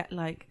because you get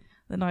like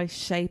the nice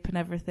shape and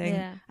everything.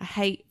 Yeah. I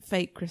hate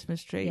fake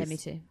Christmas trees. Yeah, me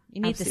too.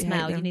 You need Absolutely the hate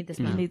smell. You them. need the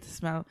smell. You need the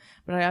smell.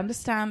 But I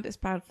understand it's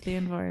bad for the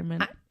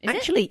environment.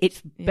 Actually, it's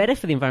better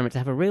for the environment to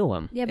have a real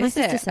one. Yeah, my Is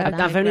sister it? said that.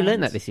 I've only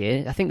learned that this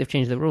year. I think they've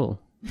changed the rule.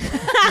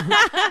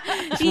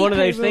 It's one of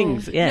those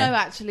things. Yeah. No,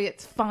 actually,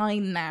 it's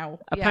fine now.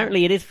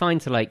 Apparently, it is fine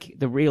to like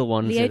the real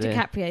ones. Leo are the-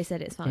 DiCaprio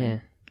said it's fine. Yeah. Yeah.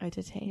 I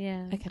did hear.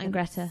 Yeah, Okay, and then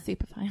Greta.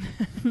 super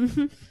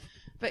fine.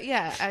 But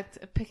yeah,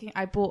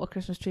 I bought a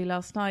Christmas tree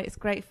last night. It's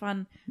great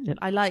fun. Yep.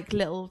 I like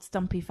little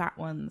stumpy fat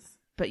ones,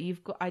 but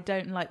I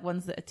don't like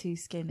ones that are too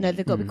skinny. No,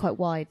 they've got to be quite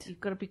wide. You've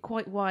got to be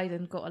quite wide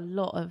and got a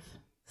lot of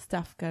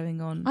stuff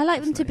going on. I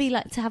like them to be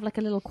like to have like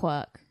a little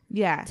quirk,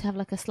 Yeah. to have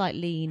like a slight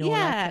lean or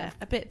Yeah, like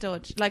a bit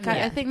dodge. Like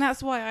Yeah. I think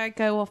that's why I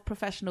go off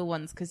professional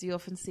ones because you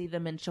often see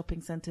them in shopping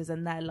centres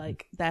and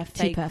they're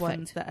fake perfect.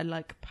 ones that are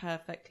like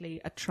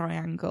perfectly a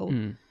triangle,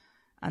 Mm.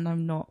 and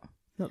I'm not.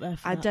 not there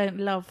for I that. don't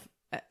love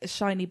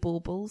shiny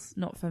baubles.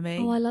 Not for me.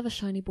 Oh, I love a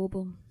shiny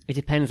bauble. It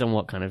depends on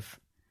what kind of.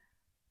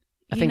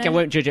 I You think I know-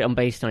 won't judge it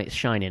based on its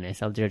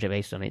shininess. I'll judge it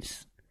based on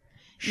its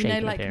shape You know,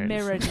 and like appearance.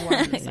 mirrored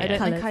ones. I Yeah. don't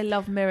Colours. think I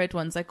love mirrored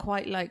ones. I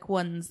quite like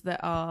ones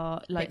that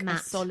are like a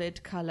matte.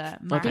 solid colour.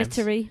 Okay. Matte.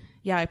 Glittery.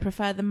 Yeah, I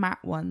prefer the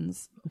matte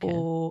ones. Okay.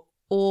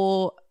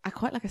 Or I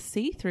quite like a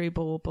see-through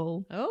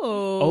bauble.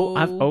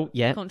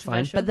 Yeah, fine.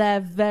 Controversial. But they're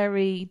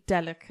very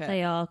delicate.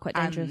 They are quite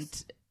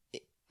dangerous.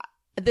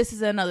 And this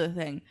is another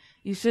thing.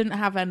 You shouldn't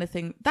have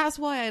anything. That's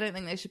why I don't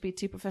think they should be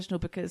too professional,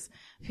 because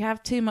if you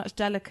have too much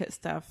delicate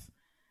stuff,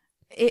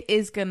 it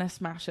is going to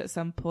smash at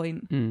some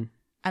point. Mm.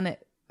 And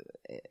it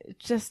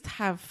just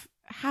have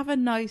a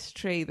nice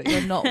tree that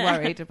you're not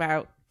worried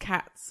about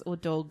cats or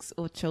dogs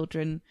or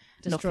children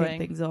knocking Destroying.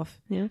 things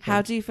off. Yeah, okay.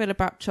 How do you feel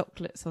about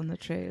chocolates on the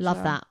tree? as Love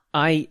well? that.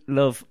 I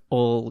love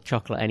all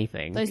chocolate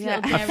anything. Those Yeah.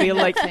 little I feel dairy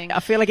like things. I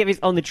feel like if it's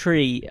on the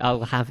tree,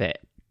 I'll have it.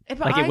 But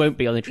Like it won't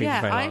be on the tree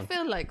for very I long.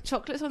 feel like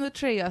chocolates on the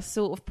tree are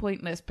sort of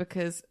pointless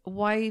because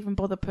why even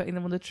bother putting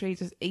them on the tree?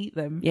 Just eat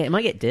them. Yeah, it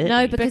might get dirty.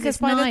 No, because it's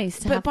by nice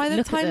the, to but have by the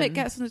look at time it them.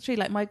 gets on the tree,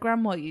 like my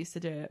grandma used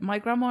to do it. My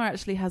grandma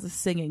actually has a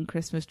singing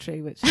Christmas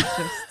tree, which is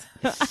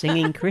just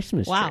Singing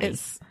Christmas Wow. tree.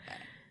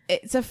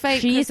 it's a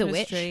fake She is a Christmas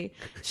witch. tree.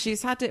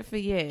 She's had it for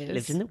years.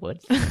 Lives in the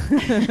woods.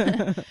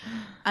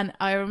 And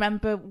I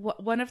remember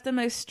one of the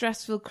most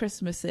stressful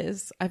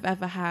Christmases I've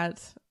ever had.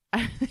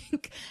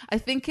 I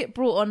think it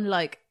brought on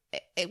like,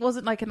 it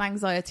wasn't like an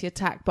anxiety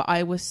attack, but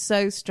I was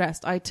so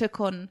stressed. I took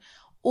on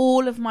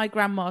all of my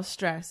grandma's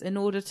stress in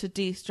order to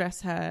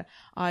de-stress her.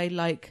 I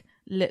like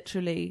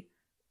literally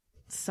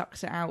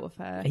sucked it out of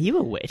her. Are you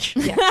a witch?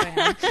 Yes, I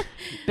am.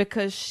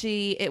 Because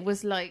it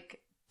was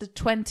like the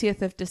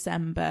 20th of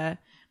December.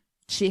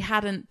 She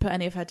hadn't put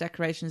any of her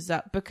decorations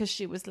up because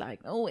she was like,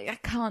 oh, I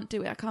can't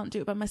do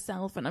it by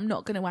myself, and I'm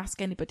not going to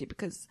ask anybody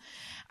because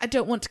I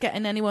don't want to get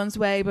in anyone's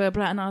way, blah,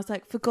 blah. And I was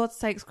like, for God's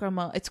sakes,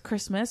 Grandma, it's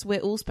Christmas.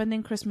 We're all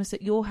spending Christmas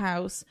at your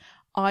house.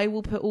 I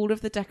will put all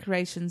of the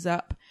decorations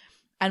up.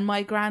 And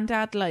my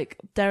granddad, like,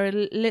 there are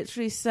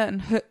literally certain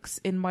hooks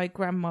in my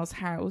grandma's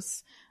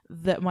house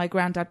that my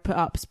granddad put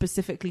up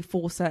specifically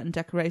for certain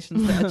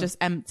decorations that are just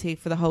empty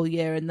for the whole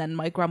year. And then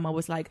my grandma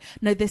was like,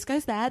 no, this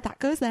goes there, that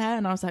goes there.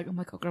 And I was like, oh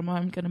my God, Grandma,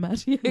 I'm going to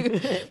murder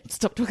you.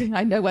 Stop talking.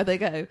 I know where they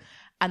go.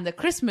 And the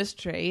Christmas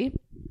tree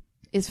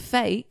is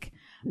fake,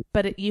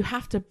 but you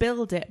have to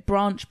build it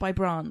branch by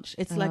branch.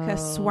 It's like a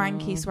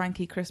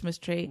swanky Christmas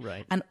tree.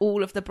 Right. And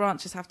all of the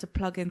branches have to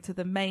plug into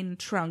the main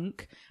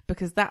trunk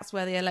because that's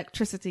where the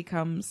electricity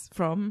comes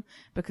from,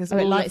 because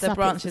all of the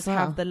branches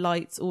have the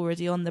lights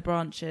already on the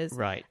branches.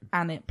 Right.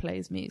 And it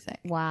plays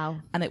music. Wow.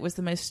 And it was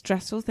the most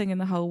stressful thing in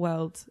the whole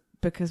world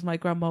because my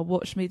grandma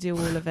watched me do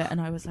all of it and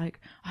I was like,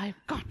 I've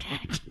got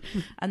it.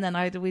 And then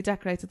we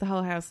decorated the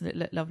whole house and it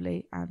looked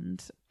lovely.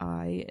 And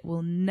I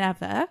will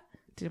never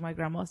do my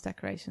grandma's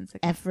decorations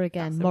again. Ever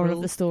again. Moral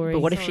of the story. But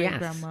what if she asks?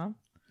 Grandma.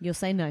 You'll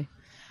say no.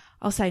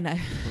 I'll say no.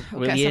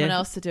 I'll get someone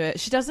else to do it.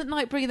 She doesn't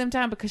like bringing them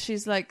down because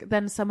she's like,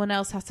 then someone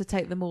else has to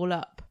take them all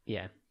up.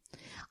 Yeah.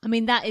 I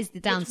mean, that is the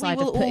downside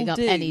of putting up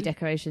do. any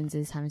decorations,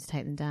 is having to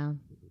take them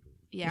down.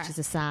 Yeah. Which is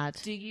a sad.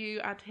 Do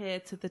you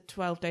adhere to the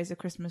 12 days of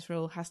Christmas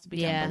rule? Has to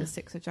be done by the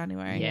 6th of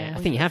January. Yeah, I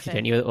think you have to,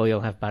 don't you? Or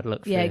you'll have bad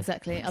luck. Yeah,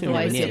 exactly.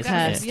 Otherwise you're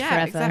cursed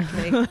yeah, forever.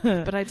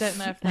 Exactly. But I don't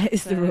know if that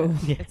is the rule.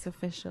 It's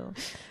official.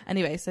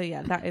 Anyway, so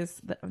yeah,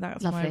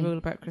 that's my rule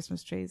about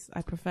Christmas trees.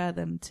 I prefer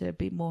them to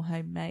be more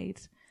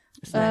homemade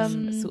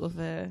than sort of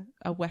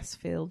a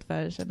Westfield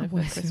version of a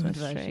Christmas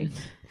tree.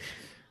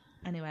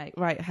 Anyway,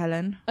 right,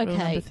 Helen. Okay. Rule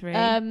number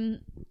 3.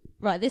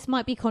 Right, this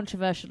might be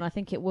controversial. I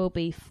think it will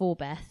be for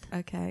Beth.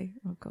 Okay.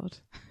 Oh, God.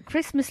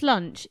 Christmas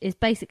lunch is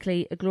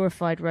basically a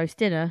glorified roast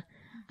dinner.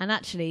 And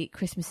actually,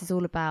 Christmas is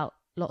all about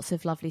lots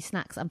of lovely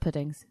snacks and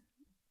puddings.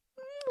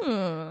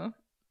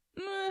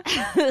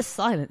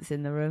 Silence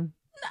in the room.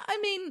 No, I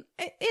mean,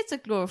 it's a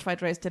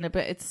glorified roast dinner,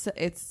 but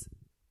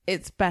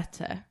it's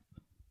better.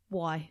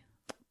 Why?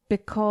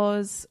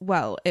 Because,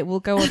 well, it will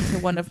go on to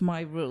one of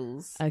my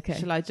rules. Okay.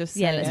 Shall I just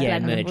say let's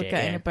blend them. We're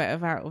getting a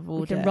bit out of order.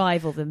 We can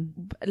rival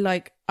them.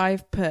 Like,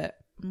 I've put,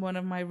 one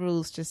of my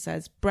rules just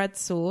says, bread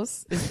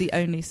sauce is the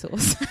only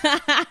sauce.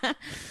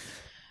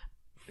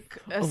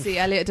 See,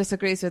 Elliot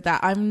disagrees with that.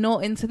 I'm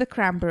not into the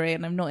cranberry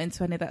and I'm not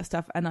into any of that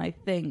stuff. And I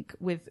think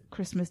with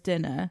Christmas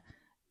dinner,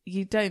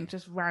 you don't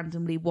just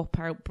randomly whop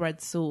out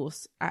bread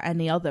sauce at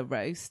any other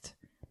roast.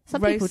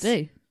 Some people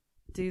do.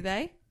 Do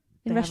they?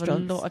 In they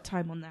restaurants. have a lot of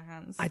time on their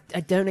hands. I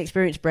don't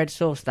experience bread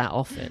sauce that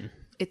often.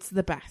 It's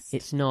the best.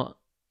 It's not.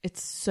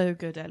 It's so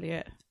good,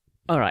 Elliot.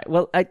 All right.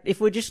 Well, if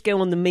we just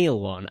go on the meal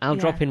one, I'll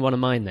drop in one of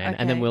mine then,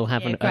 and then we'll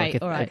have a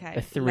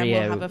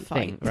trio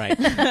thing, right?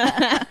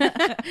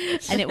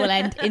 And it will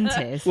end in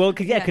tears. Well,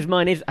 because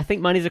I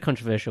think mine is a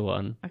controversial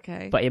one.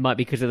 Okay. But it might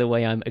be because of the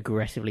way I'm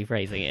aggressively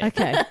phrasing it.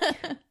 Okay.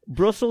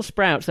 Brussels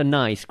sprouts are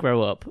nice.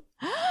 Grow up.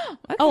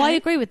 Okay. Oh, I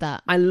agree with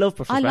that. I love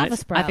Brussels sprouts. I love a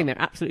sprout. I think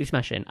they're absolutely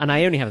smashing, and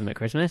I only have them at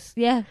Christmas.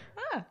 Yeah.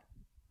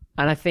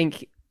 And I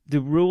think the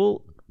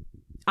rule,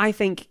 I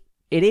think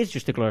it is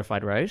just a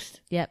glorified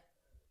roast. Yep.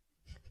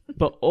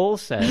 But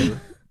also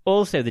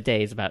the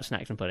day is about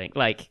snacks and pudding.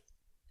 Like,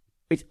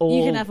 it's all.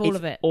 You can have all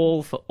of it.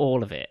 All for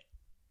all of it.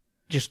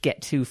 Just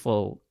get too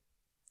full.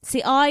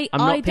 See, I'm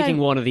not picking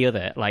one or the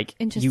other. Like,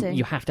 interesting.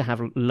 You have to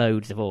have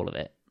loads of all of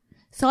it.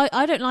 So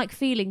I don't like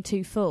feeling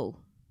too full.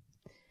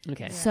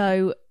 Okay. Yeah.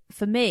 So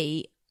for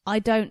me, I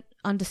don't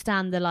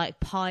understand the like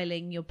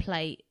piling your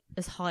plate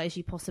as high as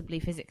you possibly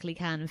physically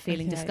can and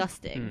feeling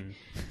disgusting.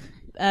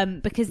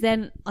 Because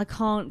then I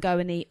can't go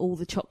and eat all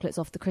the chocolates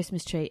off the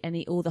Christmas tree and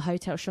eat all the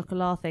Hotel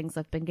Chocolat things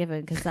I've been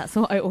given, because that's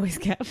what I always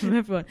get from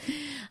everyone.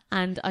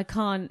 And I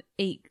can't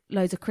eat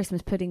loads of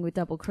Christmas pudding with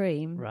double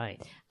cream.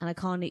 Right. And I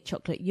can't eat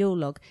chocolate Yule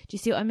log. Do you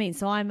see what I mean?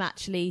 So I'm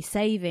actually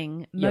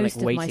saving most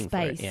of my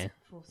space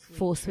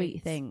for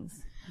sweet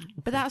things.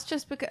 But that's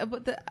just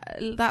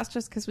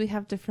because we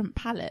have different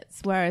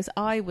palates. Whereas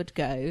I would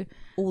go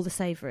all the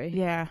savoury.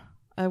 Yeah,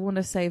 I want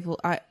to save all.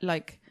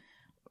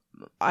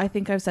 I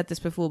think I've said this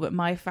before, but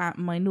my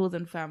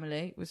northern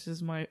family, which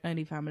is my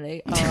only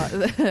family,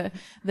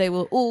 they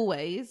will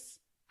always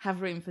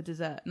have room for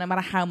dessert, no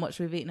matter how much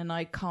we've eaten, and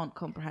I can't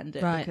comprehend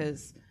it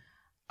because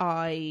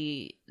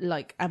and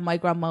my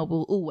grandma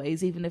will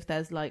always, even if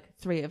there's like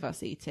 3 of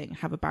us eating,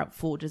 have about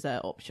 4 dessert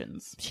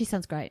options. She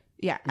sounds great.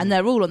 Yeah, and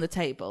they're all on the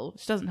table.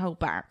 She doesn't hold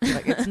back.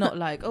 Like, it's not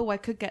like, oh, I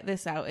could get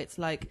this out. It's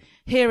like,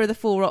 here are the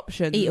 4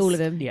 options. Eat all of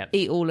them. Yeah.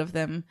 Eat all of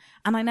them.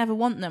 And I never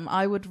want them.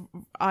 I would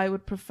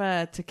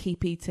prefer to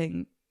keep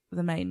eating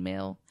the main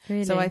meal.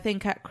 Really? So I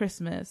think at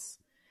Christmas,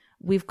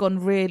 we've gone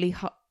really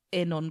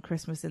in on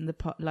Christmas in the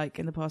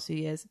past few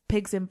years.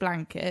 Pigs in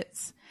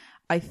blankets,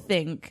 I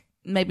think.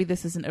 Maybe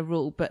this isn't a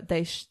rule, but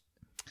they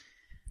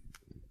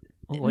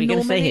what are you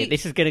going to say here?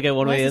 This is going to go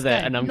one way or the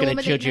other, and I'm going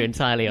to judge you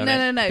entirely on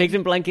it. No. Pigs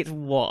in blankets,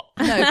 what?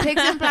 No, pigs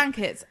in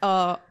blankets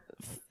are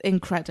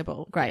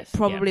incredible. Great.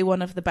 Probably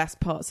one of the best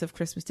parts of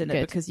Christmas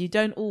dinner because you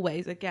don't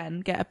always,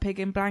 again, get a pig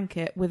in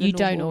blanket with a normal roast.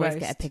 You don't always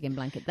get a pig in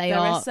blanket. There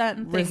are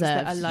certain things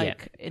that are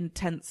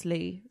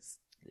intensely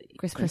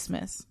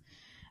Christmas.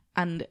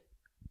 And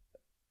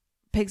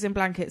pigs in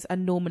blankets are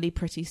normally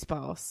pretty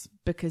sparse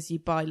because you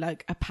buy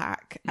like a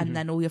pack and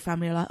then all your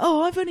family are like,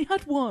 oh, I've only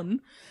had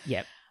one.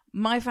 Yep.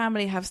 My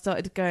family have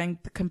started going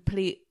the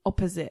complete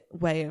opposite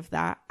way of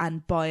that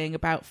and buying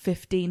about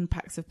 15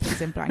 packs of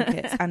pigs in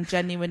blankets. And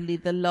genuinely,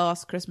 the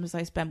last Christmas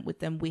I spent with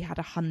them, we had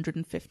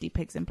 150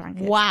 pigs in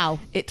blankets. Wow.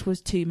 It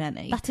was too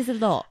many. That is a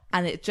lot.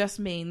 And it just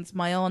means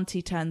my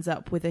auntie turns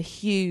up with a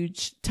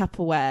huge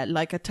Tupperware,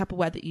 like a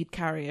Tupperware that you'd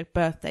carry a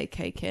birthday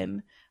cake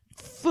in,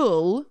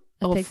 full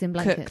of pigs in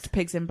blankets. cooked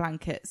pigs in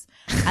blankets.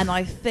 And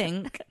I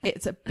think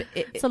it's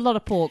it's a lot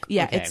of pork.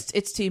 Yeah, Okay.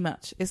 it's too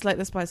much. It's like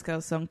the Spice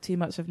Girls song, too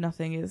much of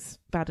nothing is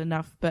bad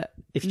enough, but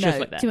It's no, just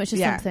like that. Too much of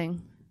Yeah.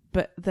 something.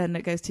 but then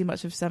it goes too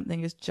much of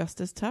something is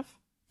just as tough.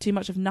 Too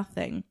much of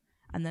nothing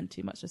and then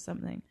too much of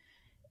something.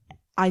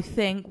 I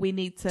think we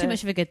need to Too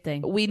much of a good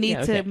thing. we need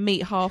Yeah, okay. to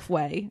meet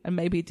halfway and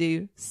maybe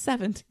do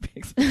 70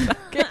 pigs in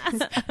blankets.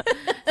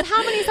 So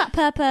how many is that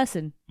per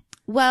person?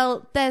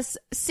 Well, there's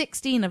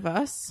 16 of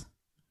us.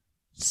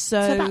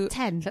 So about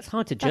 10. That's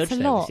hard to That's judge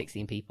a though, lot. with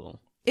 16 people.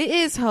 It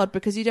is hard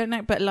because you don't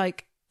know, but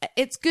like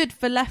it's good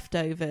for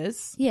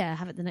leftovers, Yeah,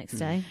 have it the next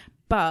day.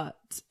 but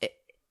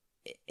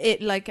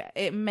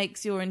it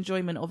makes your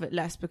enjoyment of it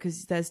less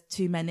because there's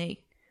too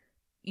many.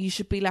 You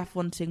should be left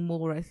wanting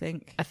more, I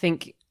think. I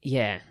think,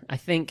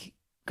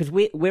 because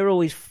we're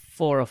always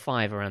 4 or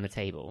 5 around the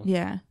table,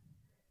 Yeah.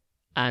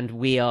 and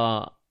we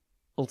are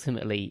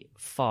ultimately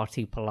far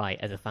too polite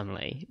as a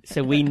family,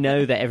 so we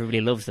know that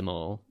everybody loves them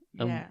all.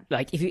 Yeah.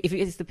 Like if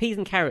it's the peas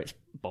and carrots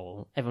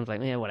bowl, everyone's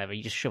like, yeah, whatever.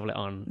 You just shovel it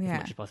on Yeah. as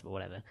much as possible,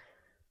 whatever.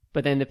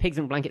 But then the pigs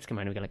and blankets come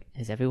around, and we go like,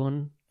 has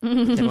everyone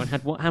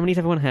had what? How many's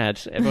everyone had?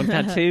 Everyone's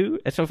had 2.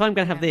 So if I'm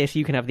going to have this,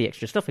 you can have the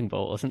extra stuffing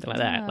bowl or something like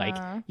that. Like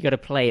you got to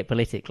play it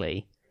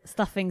politically.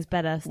 Stuffing's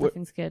better.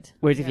 Stuffing's good.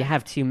 Whereas if you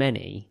have too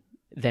many,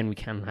 then we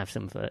can have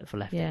some for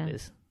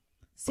leftovers.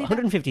 See,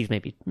 150 is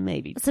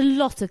maybe. It's a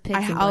lot of pigs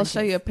and I'll blankets.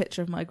 show you a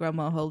picture of my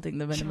grandma holding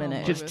them in a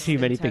minute. Just It was too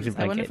many pigs intense.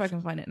 and I wonder if I blankets.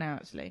 can find it now,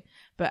 actually.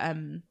 But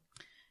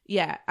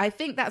yeah, I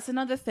think that's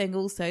another thing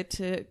also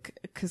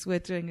because we're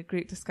doing a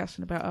group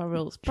discussion about our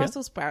rules.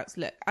 Brussels sprouts.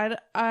 Look,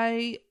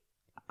 I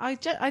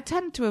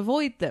tend to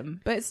avoid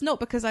them, but it's not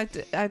because I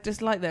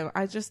dislike them.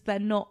 they're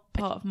not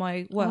part of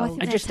my world.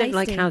 think I just They're don't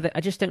like tasty. I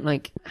just don't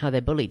like how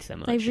they're bullied so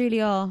much. They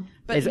really are.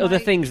 But There's other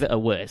like, things that are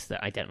worse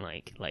that I don't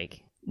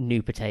like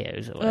new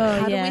potatoes or Oh, whatever.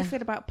 How do yeah. we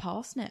feel about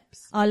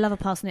parsnips? I love a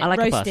parsnip. I like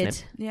a roasted.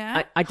 parsnip.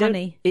 Yeah. I don't.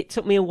 honey. It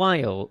took me a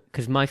while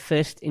because my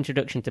first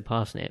introduction to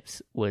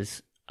parsnips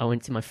was I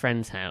went to my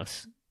friend's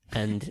house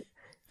and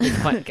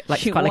it's quite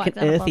like You an whacked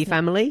down a earthy parsnip.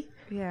 family,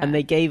 Yeah. and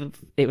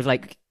it was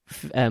like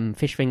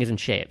fish fingers and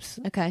chips.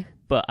 Okay.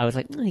 But I was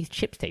like, these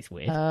chips taste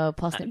weird. Oh,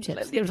 parsnip And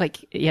chips. It was like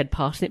he had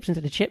parsnips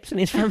instead of chips in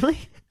his family.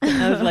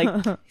 And I was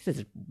like, this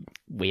is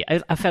weird.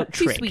 I felt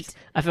Too tricked. sweet.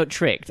 I felt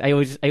tricked. I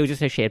always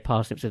associated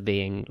parsnips with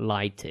being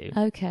lied to.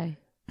 Okay.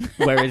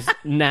 Whereas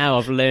now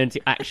I've learned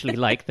to actually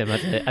like them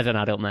as an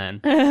adult man.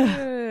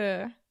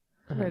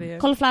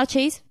 Brilliant. Cauliflower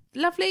cheese.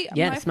 Lovely.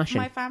 Yeah,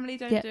 smashing. My family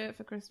don't Yeah. do it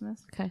for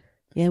Christmas. Okay.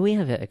 Yeah, we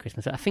have it at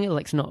Christmas. I think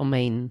it's not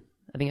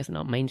I think it's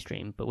not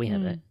mainstream, but we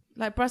have it.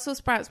 Like Brussels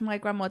sprouts, my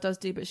grandma does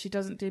do, but she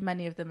doesn't do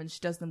many of them, and she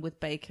does them with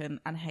bacon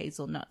and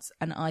hazelnuts.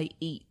 And I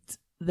eat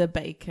the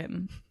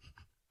bacon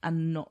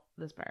and not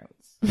the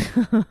sprouts.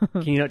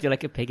 Can you not do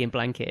like a pig in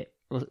blanket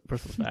or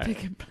Brussels sprout?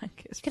 Bacon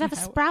blankets. You could have a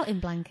sprouting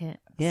blanket.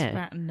 Yeah.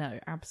 Sprout? No,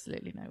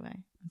 absolutely no way.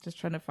 I'm just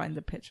trying to find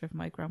the picture of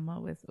my grandma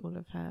with all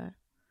of her.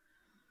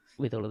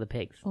 With all of the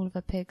pigs. All of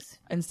our pigs.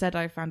 Instead,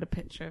 I found a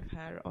picture of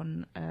her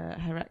on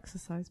her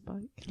exercise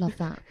bike. Love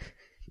that.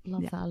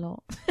 Love Yeah. that a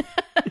lot.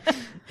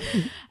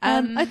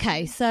 Um,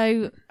 Okay,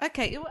 so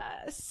Okay,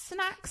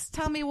 snacks.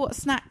 Tell me what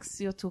snacks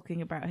you're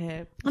talking about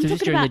here. I'm So just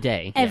talking during the about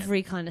day, yeah.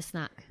 every kind of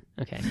snack.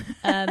 Okay.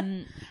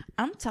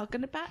 I'm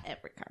talking about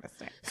every kind of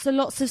snack. So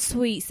lots of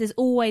sweets. There's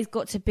always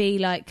got to be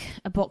like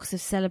a box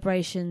of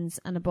celebrations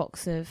and a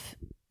box of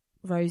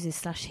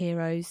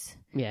roses/heroes.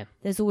 Yeah.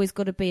 There's always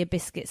got to be a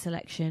biscuit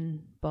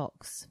selection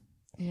box.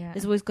 Yeah.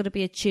 There's always got to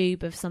be a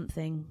tube of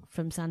something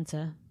from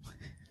Santa.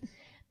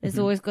 There's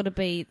always got to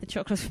be the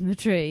chocolates from the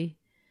tree.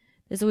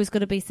 There's always got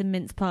to be some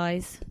mince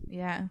pies.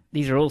 Yeah.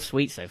 These are all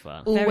sweet so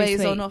far. Very Always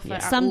sweet. on offer Yeah.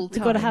 at Some all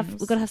we've got to have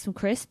times. some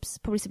crisps,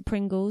 probably some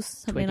Pringles,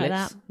 something like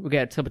that. We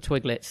get a tub of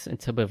Twiglets and a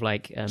tub of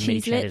like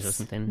mini cheddars or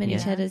something. Mini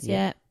yeah. cheddars,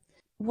 Yeah. yeah.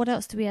 What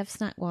else do we have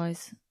snack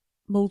wise?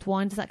 Mulled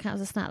wine, does that count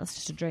as a snack? That's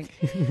just a drink.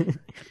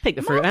 Pick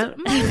the fruit out.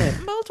 Mulled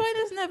wine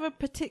has never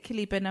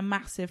particularly been a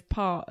massive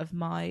part of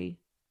my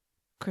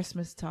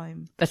Christmas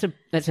time. That's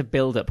a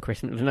build up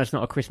Christmas. That's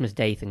not a Christmas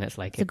Day thing. That's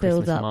like It's a a build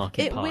Christmas up.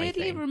 market It party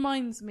weirdly thing.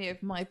 reminds me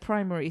of my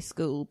primary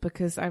school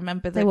because I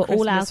remember They the were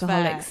all Christmas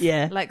alcoholics. fair.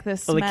 Yeah. Like the All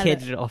smell. the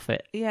kids are off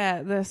it.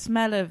 Yeah, the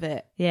smell of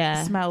it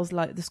Yeah. smells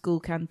like the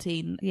school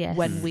canteen Yes.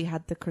 when we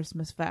had the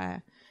Christmas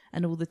fair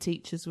and all the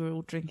teachers were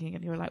all drinking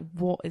and you were like,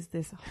 what is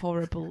this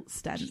horrible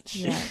stench?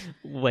 Yeah.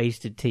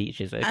 Wasted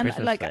teachers at And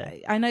Christmas like, fair.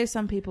 I know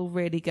some people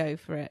really go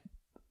for it.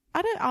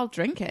 I'll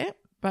drink it,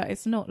 but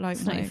it's not like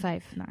It's not your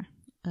fave. No.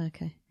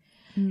 Okay.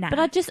 Nah. But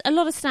I just, a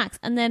lot of snacks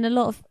and then a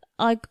lot of,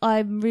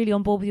 I'm really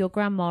on board with your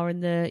grandma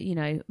and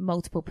the,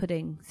 multiple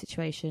pudding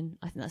situation.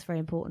 I think that's very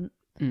important.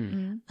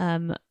 Mm.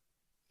 Mm.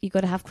 You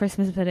got to have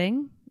Christmas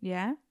pudding.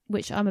 Yeah.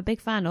 which I'm a big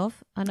fan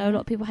of. I know a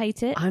lot of people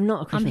hate it. I'm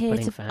not a Christmas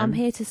pudding fan. I'm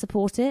here to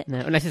support it. No,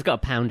 unless it's got a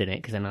pound in it,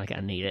 because then I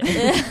need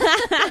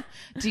it.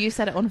 Do you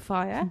set it on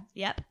fire?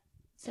 Yep.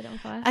 Set it on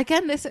fire.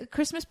 Again, this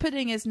Christmas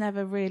pudding is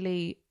never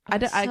really.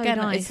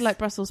 Nice. It's like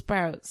Brussels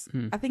sprouts.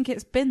 I think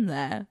it's been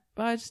there,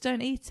 but I just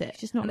don't eat it.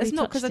 It's just not. And it's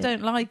not because I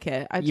don't like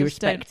it. You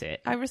respect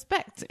it. I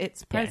respect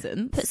its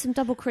presence. Put some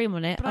double cream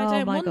on it. But I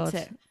don't want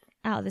it.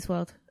 Out of this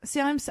world. See,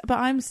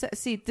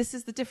 this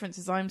is the difference.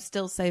 Is I'm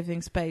still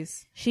saving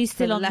space. She's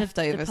still on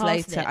leftovers the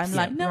later. I'm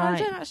like, no, I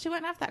don't actually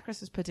won't have that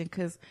Christmas pudding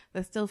because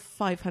there's still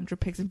 500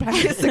 pigs in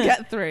blankets to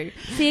get through.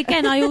 See,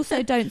 again, I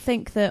also don't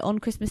think that on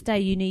Christmas Day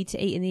you need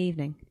to eat in the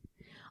evening.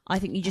 I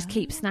think you just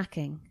keep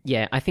snacking.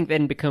 Yeah, I think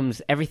then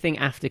becomes everything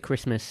after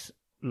Christmas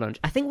lunch.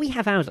 I think we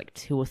have ours like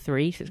 2 or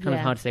 3, so it's kind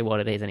of hard to say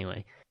what it is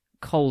anyway.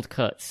 Cold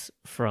cuts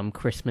from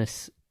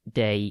Christmas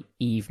Day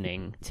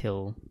evening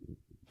till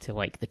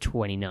like the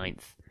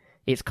 29th.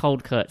 It's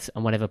cold cuts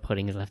and whatever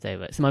pudding is left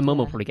over. So my mum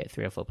will probably get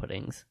 3 or 4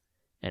 puddings,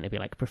 and it'll be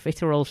like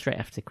profiterole straight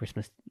after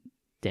Christmas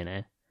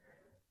dinner,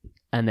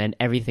 and then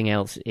everything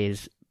else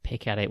is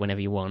pick at it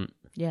whenever you want.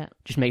 Yeah.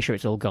 Just make sure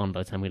it's all gone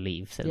by the time we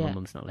leave, so my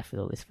mum's not left with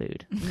all this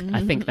food.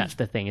 I think that's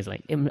the thing, is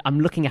like, I'm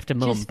looking after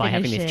mum by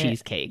having this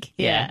cheesecake.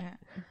 Yeah.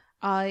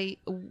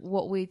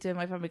 What we do in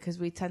my family, because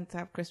we tend to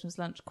have Christmas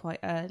lunch quite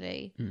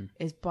early,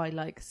 is by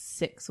like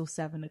 6 or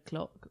 7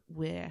 o'clock,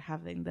 we're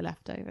having the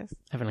leftovers.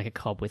 Having like a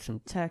cob with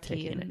some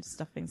turkey and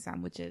stuffing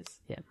sandwiches.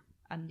 Yeah.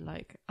 And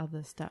like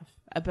other stuff.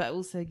 But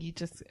also you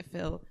just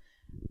feel,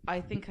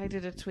 I think I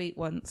did a tweet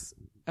once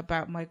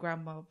about my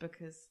grandma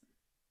because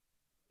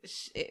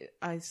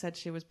I said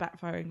she was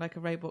backfiring like a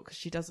robot because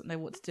she doesn't know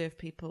what to do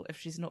if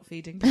she's not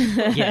feeding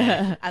people.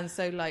 Yeah. And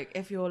so like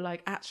if you're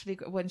like actually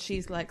when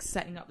she's like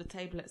setting up the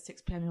table at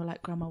 6 p.m, you're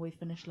like, Grandma, we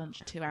finished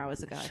lunch 2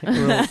 hours ago.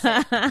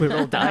 We're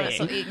all dying.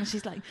 And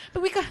she's like,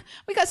 but we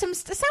got some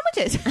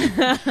sandwiches.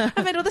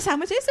 I made all the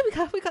sandwiches,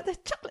 and we got the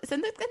chocolates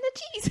and the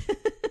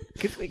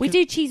cheese. We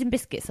do cheese and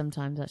biscuits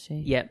sometimes,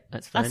 actually. Yeah,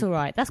 that's fine. That's all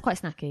right. That's quite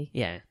snacky.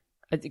 Yeah.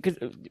 Because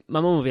my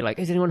mum will be like,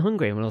 is anyone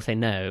hungry? And we'll all say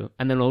no.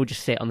 And then we'll all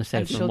just sit on the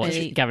sofa and watch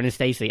Gavin and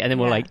Stacey. And then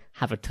we'll like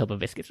have a tub of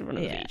biscuits in front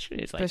of each.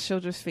 It's like, but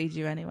she'll just feed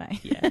you anyway.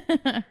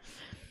 Yeah.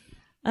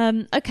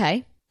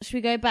 Okay. Should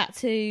we go back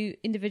to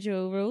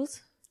individual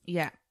rules?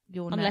 Yeah.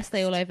 Unless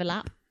they all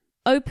overlap.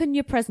 Open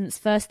your presents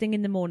first thing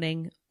in the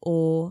morning,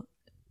 or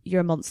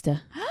you're a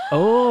monster.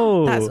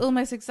 Oh, that's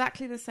almost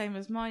exactly the same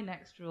as my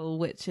next rule,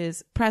 which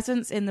is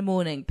presents in the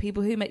morning.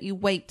 People who make you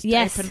wait to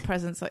open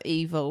presents are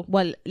evil.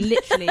 Well,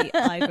 literally,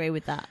 I agree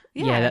with that.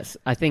 Yeah,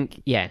 I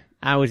think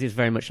ours is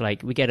very much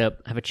like we get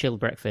up, have a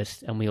chilled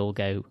breakfast, and we all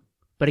go.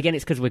 But again,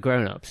 it's because we're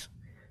grown-ups.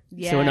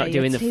 Yeah, so we're not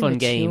doing the fun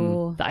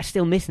game that I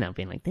still miss now,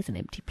 being like, there's an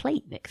empty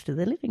plate next to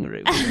the living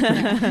room.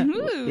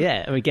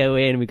 Yeah, and we go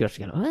in and we go,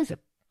 oh, there's a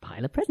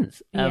pile of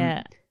presents.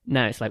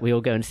 No, it's like we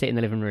all go and sit in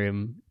the living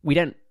room.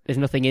 There's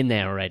nothing in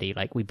there already.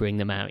 Like we bring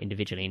them out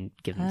individually and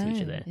give them to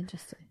each other.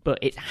 Interesting. But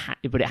it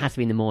has to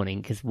be in the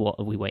morning because what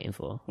are we waiting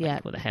for?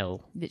 Like, what the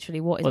hell? Literally,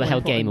 what the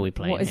hell game are we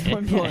playing? What is more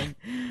important?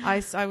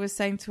 I was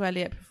saying to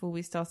Elliot before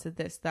we started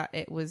this that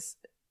it was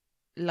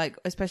like,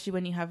 especially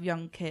when you have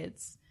young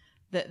kids,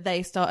 that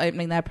they start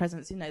opening their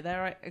presents.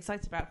 They're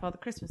excited about Father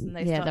Christmas, and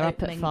they start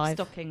opening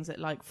stockings at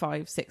like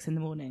 5, 6 in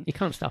the morning. You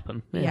can't stop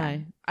them. Yeah.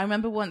 I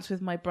remember once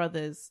with my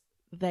brothers,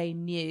 they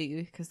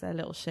knew, because they're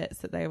little shits,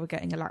 that they were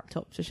getting a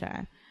laptop to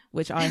share,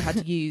 which I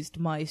had used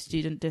my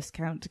student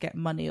discount to get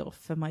money off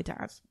for my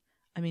dad.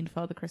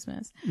 Father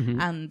Christmas.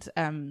 Mm-hmm.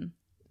 And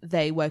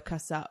they woke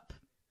us up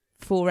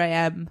 4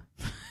 a.m.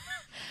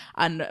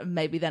 and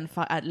maybe then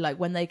like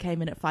when they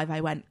came in at 5, I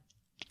went,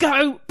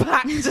 go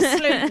back to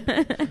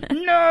sleep.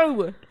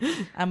 No.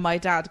 And my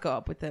dad got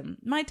up with them.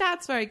 My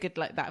dad's very good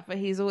like that, but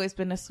he's always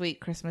been a sweet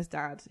Christmas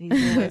dad.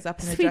 He's always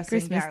up in the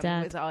dressing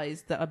gown with his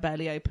eyes that are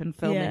barely open,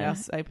 filming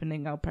us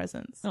opening our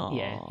presents. Aww.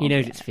 Yeah, he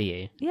knows it's for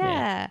you.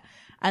 Yeah.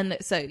 And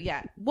so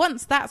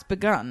once that's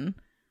begun,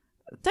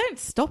 don't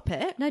stop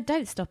it. No,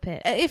 don't stop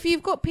it. If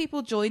you've got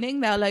people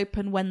joining, they'll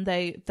open when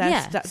their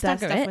stuff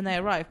when they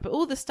arrive. But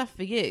all the stuff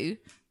for you,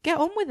 get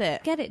on with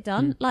it. Get it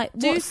done. Like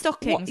do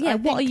stockings.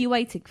 What are you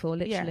waiting for?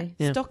 Literally,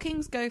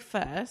 stockings go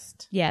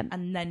first. Yeah,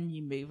 and then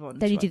you move on.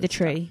 Then you do the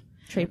tree.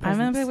 Tree presents.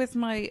 I remember with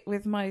my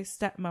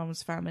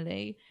stepmom's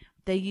family,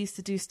 they used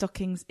to do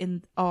stockings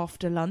in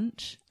after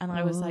lunch, and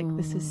I was like,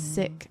 "This is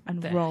sick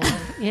and wrong."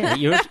 Yeah,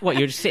 you're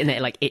just sitting there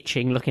like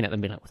itching, looking at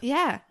them, being like,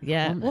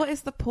 "Yeah. What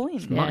is the point?"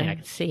 It's mine. I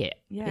can see it.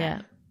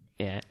 Yeah.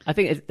 I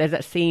think there's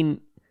that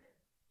scene.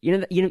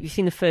 You've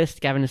seen the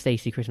first Gavin and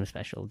Stacey Christmas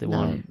special, the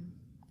one.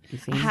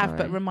 I have,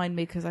 but remind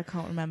me because I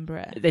can't remember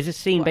it. There's a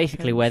scene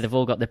basically where they've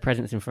all got their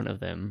presents in front of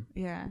them.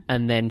 Yeah.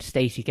 And then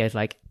Stacey goes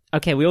like,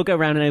 "Okay, we all go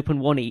around and open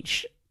one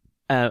each,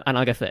 and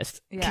I'll go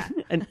first." Yeah.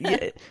 And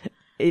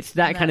it's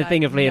that kind of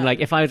thing of being like,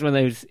 if I was one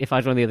of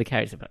the other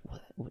characters, I'd be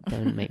like,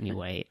 don't make me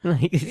wait.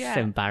 Like, it's so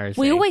embarrassing.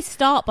 We always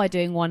start by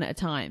doing one at a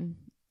time.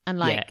 and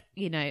like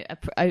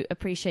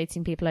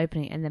appreciating people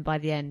opening, and then by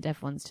the end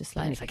everyone's just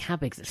like, and it's like, how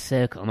big's the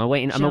circle? Am I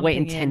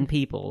waiting 10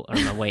 people, or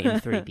am I waiting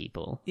 3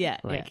 people?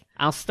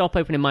 I'll stop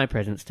opening my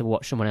presents to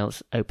watch someone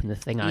else open the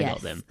thing I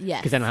got them,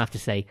 because then I'll have to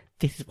say,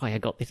 this is why I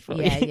got this for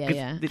you.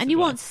 And you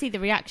want to see the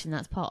reaction.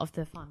 That's part of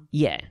the fun.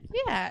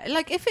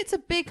 Like if it's a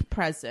big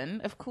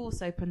present, of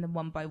course open them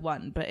one by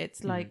one, but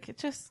it's like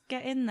just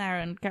get in there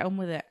and get on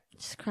with it.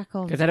 Just crack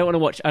on. Because I don't want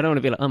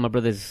to be like, oh, my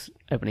brother's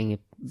opening a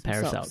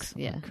pair of socks.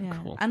 Yeah.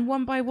 Cool. And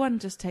one by one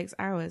just takes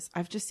hours.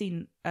 I've just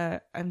seen,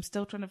 I'm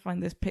still trying to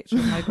find this picture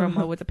of my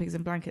grandma with the pigs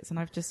in blankets, and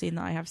I've just seen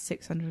that I have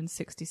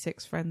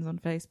 666 friends on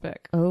Facebook.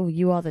 Oh,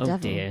 you are the devil.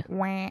 Dear.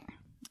 Anyway.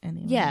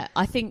 Yeah,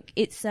 I think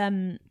it's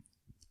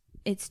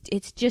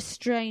just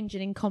strange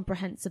and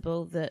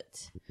incomprehensible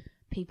that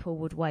people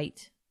would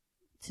wait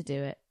to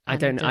do it. I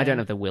don't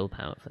have the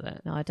willpower for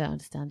that. No, I don't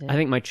understand it. I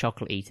think my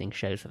chocolate eating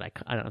shows that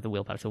I don't have the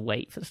willpower to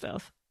wait for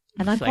stuff.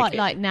 And I quite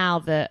like now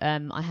that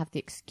I have the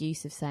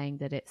excuse of saying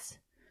that it's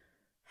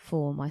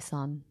for my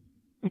son.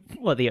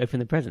 Well, they open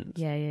the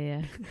presents.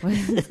 Yeah.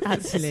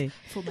 Actually,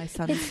 for my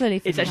son.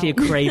 It's actually a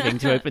craving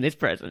to open this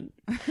present.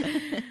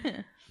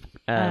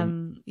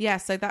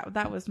 So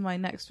that was my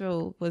next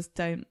rule, was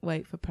don't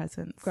wait for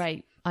presents.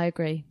 Great, I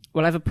agree.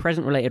 Well, I have a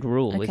present related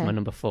rule with Okay. my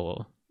number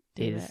 4.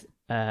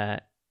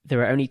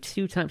 There are only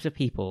 2 types of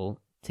people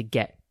to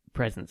get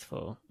presents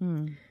for.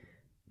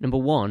 Number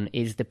 1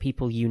 is the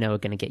people you know are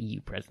going to get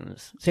you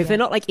presents. So if they're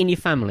not like in your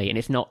family and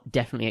it's not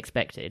definitely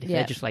expected, if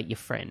they're just like your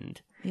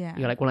friend,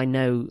 you're like, well, I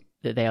know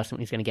that they are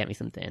someone who's going to get me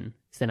something,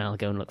 so then I'll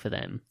go and look for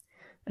them.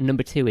 And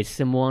number 2 is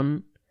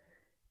someone,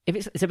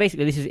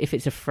 basically this is if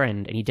it's a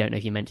friend and you don't know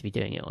if you're meant to be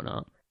doing it or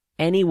not.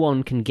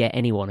 Anyone can get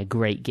anyone a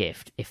great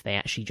gift if they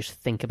actually just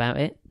think about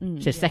it.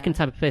 So second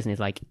type of person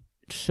is like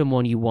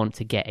someone you want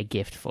to get a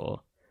gift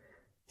for.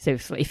 So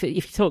if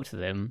you talk to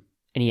them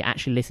and you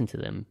actually listen to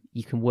them,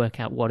 you can work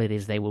out what it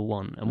is they will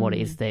want and what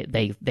it is that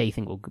they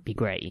think will be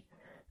great.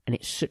 And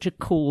it's such a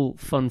cool,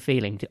 fun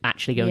feeling to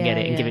actually go and get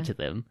it and give it to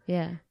them.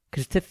 Yeah.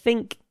 Because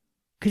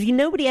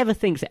nobody ever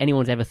thinks that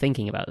anyone's ever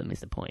thinking about them is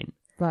the point.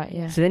 Right,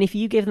 yeah. So then if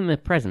you give them a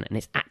present and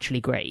it's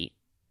actually great,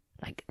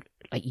 like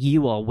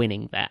you are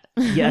winning that.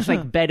 Yeah, it's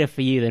like better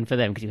for you than for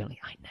them, because you're like,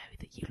 I know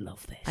that you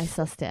love this. I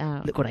sussed it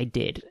out. Look what I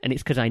did. And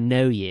it's because I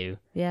know you.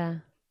 Yeah.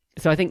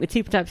 So I think the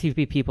 2 types of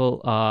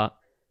people are,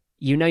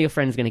 your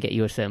friend's going to get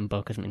you a certain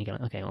book or something, you go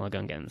like, okay, well, I'll go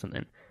and get them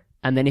something.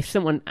 And then if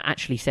someone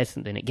actually says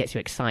something that gets you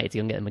excited to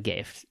go and get them a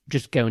gift,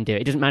 just go and do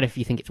it. It doesn't matter if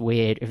you think it's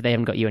weird, if they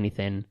haven't got you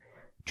anything,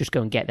 just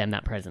go and get them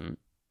that present.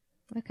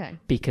 Okay.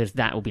 Because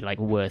that will be like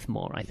worth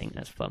more. I think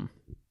that's fun.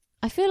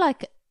 I feel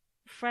like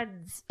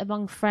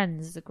among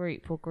friends as a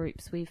group or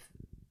groups,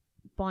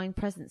 buying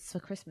presents for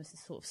Christmas has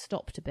sort of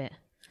stopped a bit.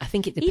 I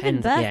think it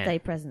depends. Even birthday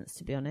presents,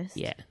 to be honest.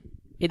 Yeah.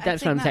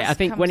 That's what I'm saying. I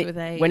think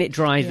when it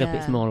dries up,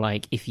 it's more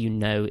like if you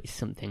know it's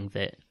something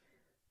that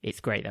it's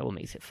great, that will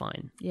make it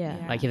fine. Yeah.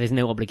 Like if there's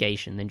no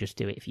obligation, then just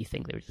do it if you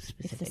think there is a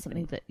specific. If there's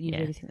something that you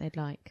really think they'd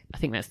like. I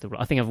think I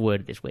think I've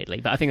worded this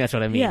weirdly, but I think that's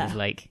what I mean. Is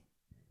like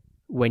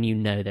when you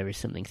know there is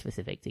something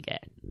specific to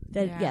get.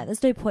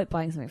 There's no point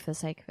buying something for the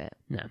sake of it.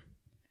 No.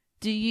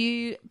 Do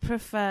you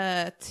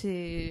prefer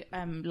to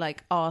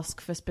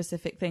ask for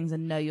specific things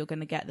and know you're going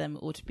to get them,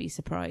 or to be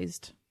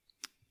surprised?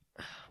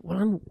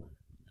 Well,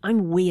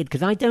 I'm weird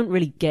because I don't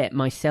really get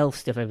myself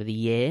stuff over the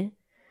year.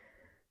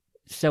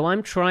 So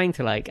I'm trying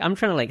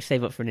to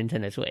save up for a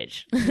Nintendo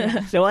Switch.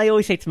 So I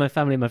always say to my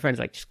family and my friends,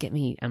 like, just get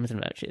me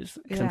Amazon vouchers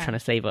because I'm trying to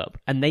save up.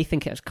 And they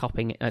think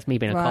that's me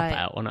being a cop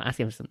out or not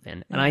asking for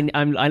something. And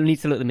I need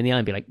to look them in the eye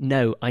and be like,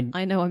 no, I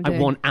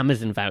want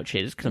Amazon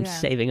vouchers because I'm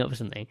saving up for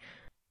something.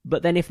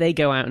 But then if they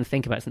go out and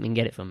think about something and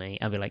get it for me,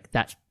 I'll be like,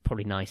 that's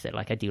probably nicer.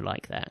 Like, I do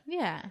like that.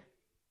 Yeah.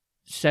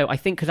 So I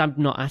think because I'm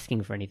not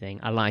asking for anything,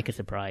 I like a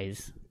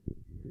surprise.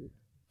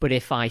 But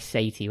if I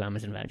say to you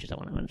Amazon vouchers, I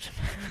want Amazon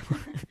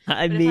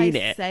I mean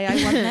it. Say I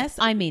want this,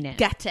 I mean it.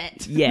 Get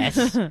it.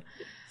 Yes.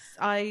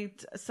 I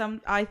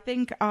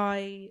think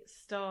I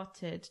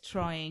started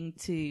trying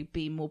to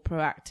be more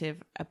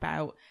proactive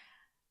about,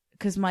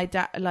 because my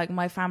dad,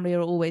 my family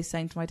are always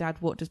saying to my dad,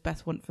 what does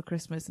Beth want for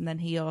Christmas? And then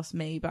he asks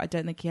me, but I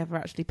don't think he ever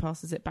actually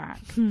passes it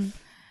back.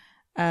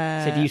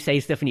 So do you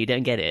say stuff and you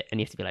don't get it? And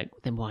you have to be like,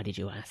 then why did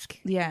you ask?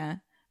 Yeah.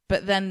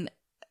 But then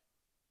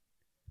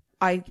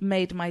I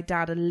made my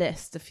dad a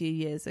list a few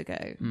years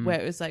ago where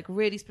it was like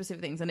really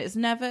specific things, and it's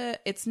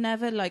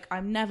never like,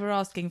 I'm never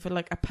asking for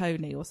like a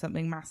pony or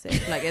something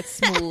massive. Like, it's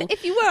small.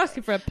 If you were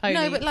asking for a pony,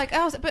 no, but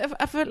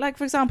like,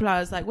 for example, I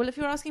was like, well, if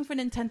you're asking for a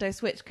Nintendo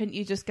Switch, couldn't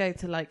you just go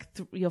to like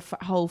your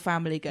whole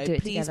family, go,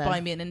 please together.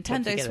 Buy me a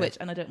Nintendo Switch,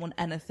 and I don't want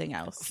anything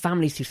else.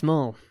 Family's too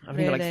small. I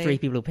think like 3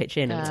 people will pitch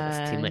in, and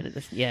it's too many.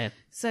 Yeah.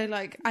 So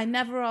like, I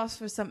never ask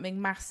for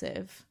something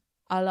massive.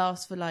 I'll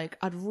ask for like,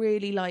 I'd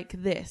really like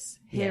this.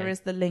 Here is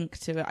the link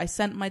to it. I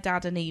sent my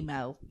dad an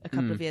email a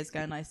couple of years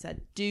ago and I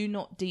said, do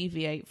not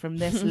deviate from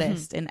this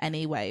list in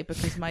any way,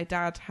 because my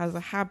dad has a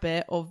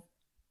habit of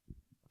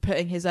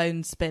putting his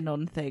own spin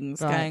on things,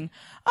 going,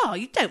 "Oh,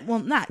 you don't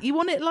want that. You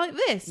want it like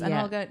this." And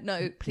I'll go,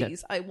 "No,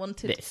 please, I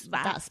wanted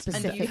that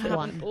specific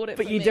one."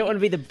 But you don't want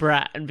to be the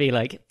brat and be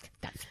like,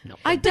 "That's not."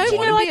 I don't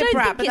want to be a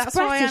brat, but that's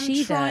why I'm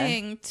either.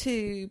 trying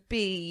to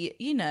be,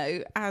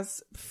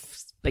 as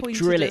like pointed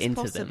drill it as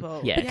into possible.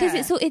 them. Yeah,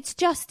 because it's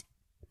just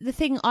the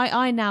thing.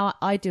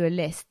 I do a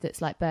list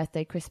that's like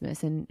birthday,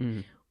 Christmas,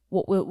 and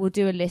what we'll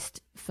do a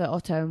list for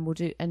Otto,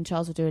 and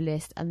Charles will do a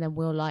list, and then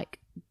we'll like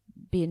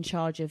be in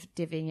charge of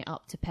divvying it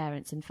up to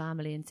parents and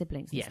family and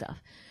siblings and stuff.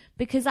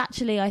 Because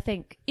actually, I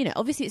think,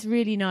 obviously it's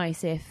really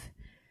nice if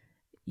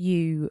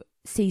you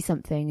see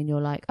something and you're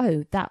like,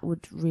 oh, that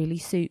would really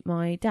suit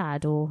my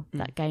dad, or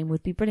that game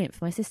would be brilliant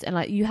for my sister. And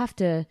like, you have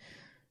to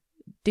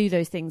do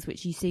those things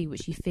which you see,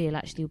 which you feel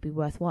actually would be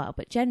worthwhile.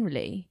 But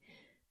generally,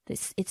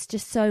 it's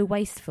just so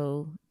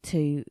wasteful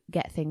to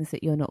get things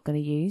that you're not going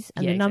to use.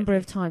 And the number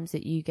of times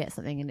that you get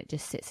something and it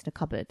just sits in a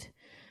cupboard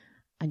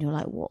and you're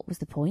like, what was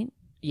the point?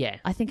 Yeah,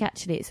 I think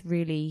actually it's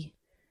really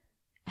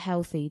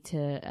healthy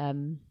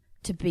to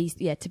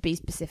be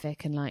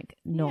specific and like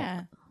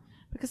not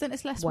because then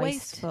it's less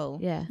wasteful.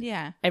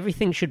 Yeah.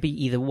 Everything should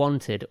be either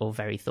wanted or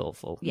very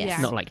thoughtful. Yes.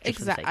 It's not like just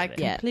for the sake I of it.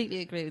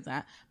 completely agree with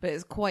that, but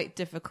it's quite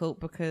difficult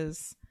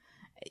because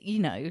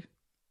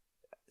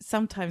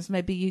sometimes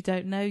maybe you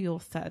don't know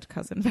your third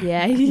cousin.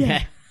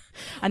 Yeah.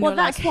 And well, you're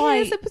that's like,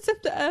 why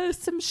here's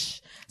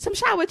some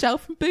shower gel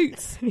from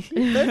Boots.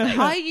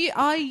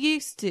 I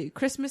used to.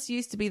 Christmas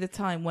used to be the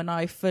time when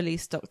I fully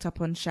stocked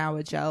up on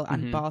shower gel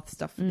and bath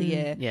stuff for the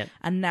year. Yeah.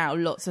 And now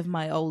lots of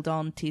my old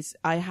aunties,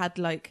 I had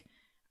like,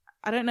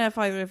 I don't know if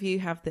either of you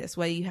have this,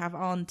 where you have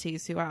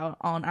aunties who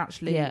aren't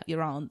actually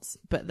your aunts,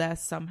 but they're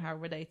somehow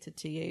related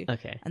to you.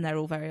 Okay. And they're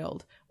all very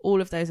old.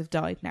 All of those have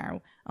died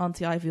now.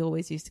 Auntie Ivy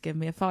always used to give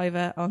me a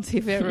 £5,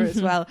 Auntie Vera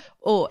as well.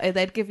 Or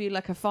they'd give you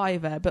like a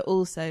 £5, but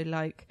also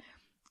like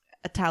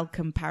a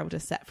talcum powder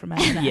set from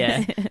M&M.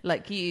 Yeah.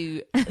 Like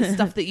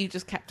stuff that you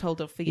just kept hold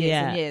of for years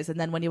and years. And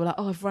then when you were like,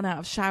 oh, I've run out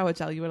of shower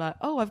gel, you were like,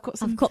 oh, I've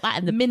got that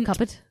in the mint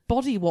cupboard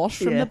body wash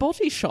from the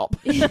body shop.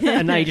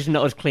 And now you're just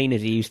not as clean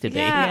as you used to be.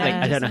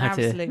 I don't know how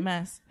to. Absolute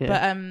mess.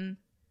 Yeah.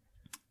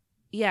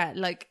 But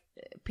like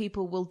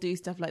people will do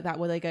stuff like that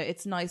where they go,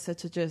 it's nicer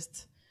to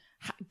just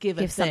give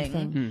a thing,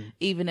 something.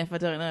 even if I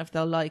don't know if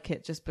they'll like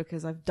it, just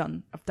because I've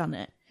done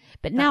it.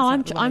 But now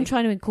I'm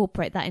trying to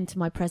incorporate that into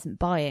my present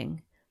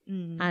buying.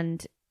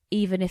 And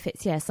even if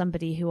it's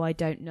somebody who I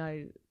don't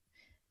know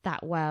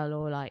that well,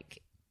 or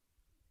like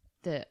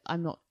that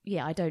I'm not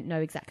I don't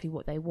know exactly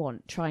what they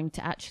want, trying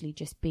to actually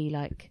just be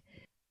like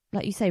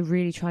you say,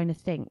 really trying to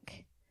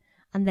think.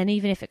 And then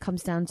even if it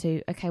comes down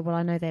to, okay, well,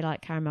 I know they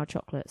like caramel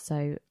chocolate,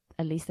 so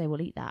at least they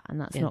will eat that, and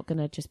that's not going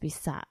to just be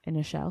sat in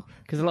a shelf,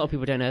 because a lot of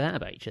people don't know that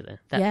about each other.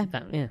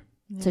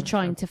 So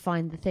trying to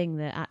find the thing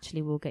that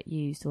actually will get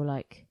used, or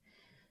like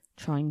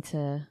trying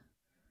to,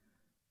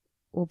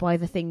 or buy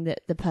the thing that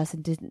the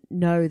person didn't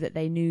know that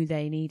they knew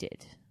they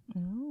needed.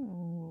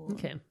 Ooh.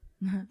 Okay.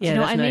 Do you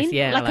know what I mean? Nice.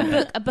 Yeah,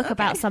 like a book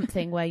about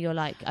something where you're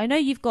like, I know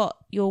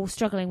you're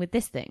struggling with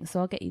this thing, so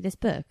I'll get you this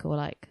book. Or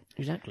like,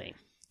 exactly,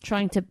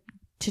 trying to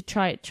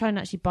try and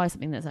actually buy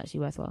something that's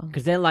actually worthwhile,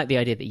 because they'll like the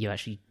idea that you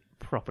actually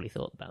properly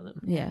thought about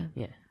them. Yeah.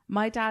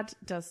 My dad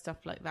does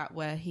stuff like that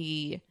where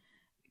he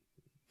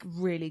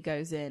really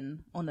goes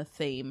in on a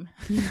theme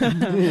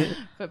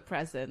for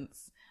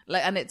presents.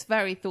 Like, and it's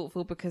very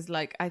thoughtful, because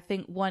like I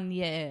think one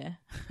year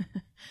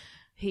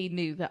he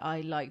knew that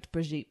I liked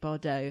Brigitte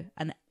Bardot,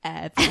 and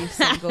every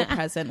single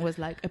present was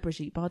like a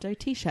Brigitte Bardot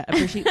t-shirt, a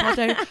Brigitte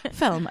Bardot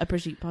film, a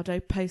Brigitte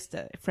Bardot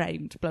poster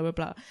framed, blah blah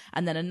blah.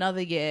 And then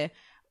another year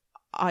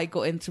I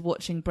got into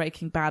watching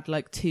Breaking Bad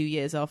like 2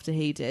 years after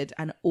he did,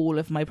 and all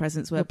of my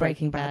presents were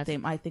Breaking Bad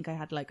theme. I think I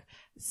had like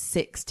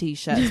 6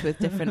 t-shirts with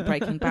different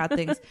Breaking Bad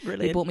things.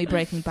 Brilliant. He bought me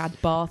Breaking Bad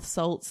bath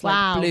salts,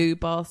 like blue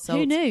bath salts.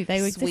 Who knew they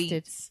sweets,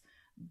 existed?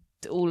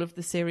 All of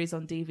the series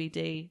on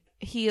DVD.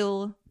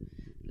 He'll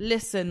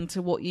listen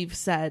to what you've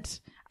said,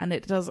 and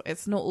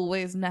it's not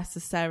always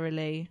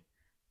necessarily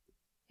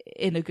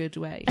in a good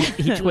way.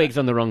 He twigs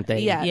on the wrong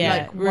day. Yeah,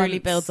 like really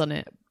builds on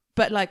it.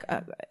 But like,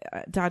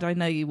 Dad, I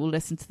know you will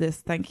listen to this.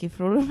 Thank you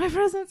for all of my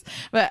presents.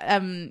 But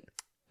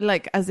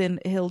like, as in,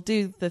 he'll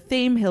do the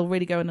theme. He'll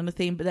really go in on the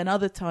theme. But then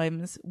other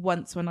times,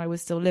 once when I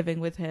was still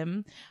living with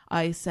him,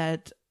 I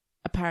said,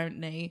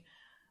 apparently,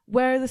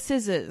 where are the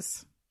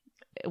scissors?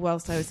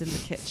 Whilst I was in the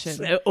kitchen.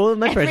 So all of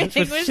my presents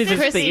were scissors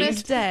themed.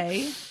 Christmas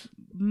Day,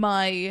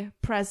 my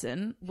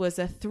present was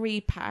a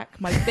 3-pack.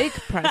 My big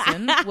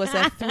present was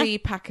a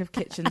 3-pack of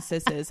kitchen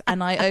scissors.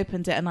 And I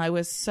opened it and I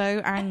was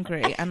so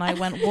angry. And I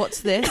went,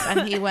 what's this?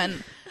 And he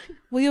went,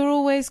 well, you're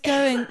always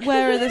going,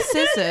 where are the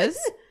scissors?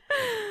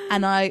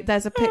 And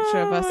there's a picture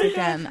of us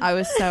again. I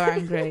was so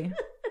angry.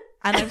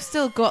 And I've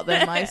still got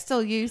them. I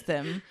still use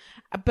them.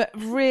 But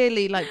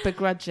really, like,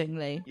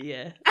 begrudgingly.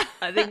 Yeah.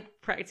 I think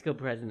practical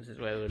presents is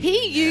where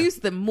he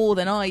used them more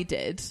than I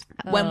did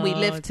when we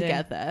lived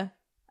together.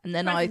 And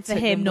then I took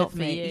him, them not with for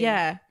me. you.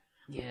 Yeah.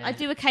 I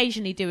do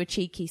occasionally do a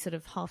cheeky sort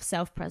of half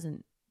self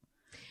present,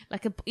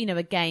 like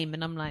a game,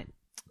 and I'm like,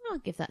 I'll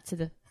give that to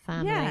the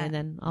family, and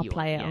then I'll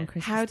play it on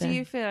Christmas How Day. do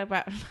you feel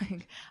about,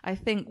 like, I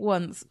think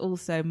once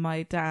also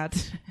my dad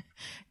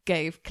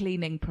gave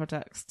cleaning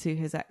products to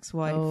his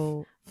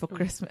ex-wife for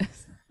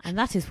Christmas. And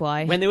that is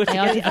why when they are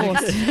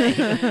divorced.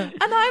 And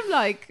I'm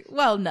like,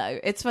 well, no,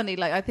 it's funny.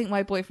 Like, I think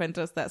my boyfriend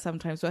does that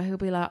sometimes where he'll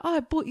be like, oh, I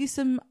bought you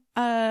some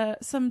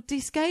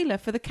descaler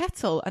for the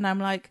kettle. And I'm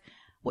like,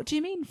 what do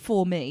you mean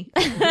for me?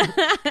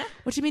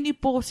 What do you mean you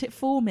bought it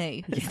for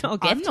me? It's not a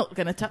gift. I'm not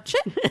going to touch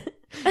it.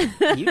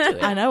 You do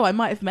it. I know I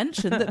might have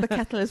mentioned that the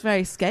kettle is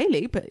very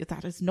scaly, but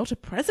that is not a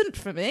present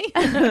for me.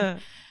 I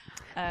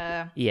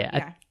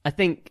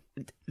think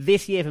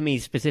this year for me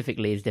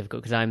specifically is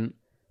difficult because I'm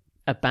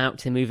about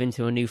to move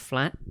into a new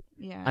flat,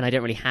 and I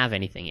don't really have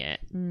anything yet.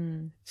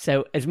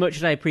 So as much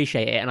as I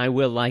appreciate it and I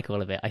will like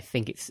all of it, I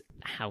think it's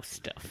house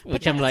stuff,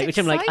 which I'm like,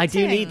 I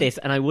do need this,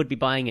 and I would be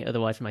buying it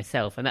otherwise for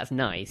myself, and that's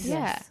nice.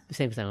 Yeah. At the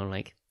same time, I'm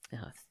like,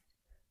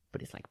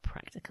 but it's like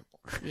practical.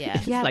 Yeah.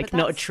 It's like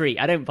not a treat.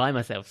 I don't buy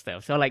myself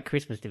stuff, so I like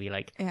Christmas to be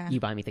like, you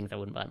buy me things I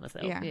wouldn't buy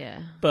myself.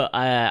 Yeah. But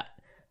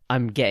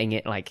I'm getting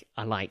it. Like,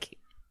 I like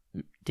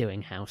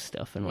doing house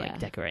stuff and like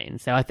decorating,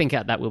 so I think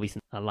that will be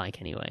something I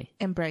like anyway.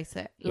 Embrace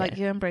it, like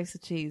you embrace the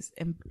cheese,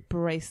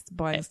 embrace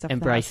buying stuff.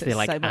 Embrace the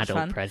like so much adult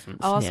fun. presents.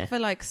 Ask for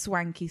like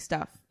swanky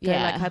stuff.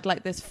 I'd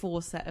like this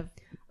 4 set of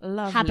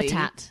lovely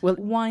Habitat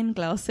wine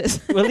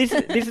glasses. Well, this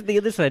is the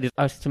other side.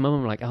 I was to Mum,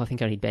 I'm like, I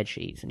think I need bed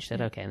sheets, and she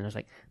said, okay, and I was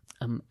like,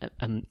 and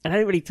I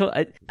don't really talk.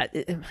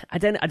 I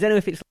don't know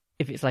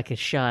if it's like a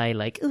shy,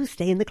 like, oh,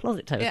 stay in the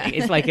closet type of thing.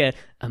 It's like a,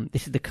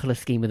 this is the colour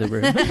scheme of the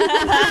room.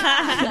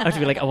 I have to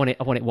be like, I want it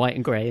white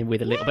and grey and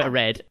with a little bit of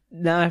red.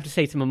 Now I have to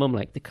say to my mum,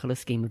 like, the colour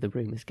scheme of the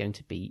room is going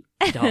to be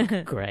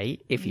dark grey.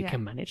 If you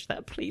can manage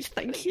that, please,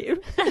 thank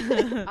you.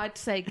 I'd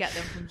say get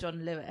them from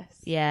John Lewis.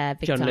 Yeah,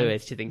 big John time.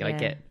 Lewis, do you think I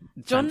get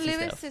John fancy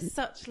Lewis stuff? is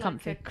such like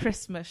Comfy. a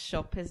Christmas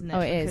shop, isn't it? Oh,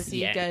 it is. Because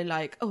you go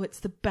like, oh,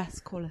 it's the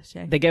best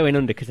quality. They're going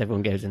under because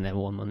everyone goes in there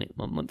one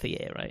month a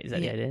year, right? Is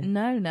that the idea?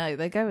 No,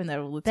 they go in there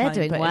all the They're time.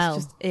 doing but well.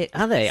 It's just,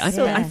 Are they? I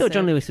Yeah. thought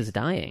John Lewis was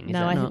dying. Is No,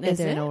 that I not? think Is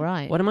they're doing it? all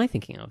right. What am I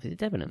thinking of? Is it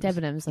Debenhams?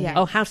 Debenhams. I Yeah. think.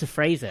 Oh, House of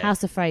Fraser.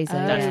 House of Fraser.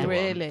 That's yeah. the one.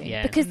 really?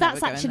 Yeah. Because I've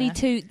that's never actually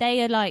going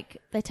too.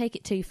 They take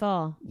it too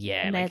far.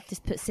 Yeah, and like- they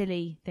just put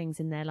silly things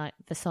in there like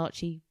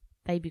Versace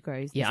baby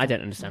grows. and Yeah, I stuff.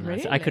 don't understand that.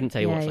 Really? I couldn't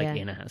tell you what's Yeah, like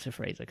yeah. in a House of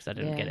Fraser because I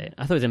didn't Yeah. get it.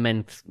 I thought it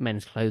was a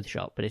men's clothes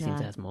shop, but it seems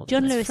Nah. it has more.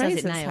 John than Lewis has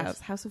it Fraser's nailed.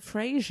 House of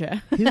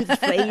Fraser. Who's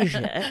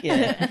Fraser?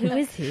 Yeah. Who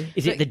is he?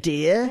 Is it the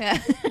deer?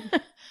 Yeah.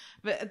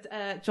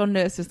 But John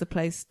Lewis is the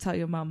place. Tell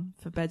your mum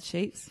for bed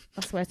sheets.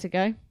 That's where to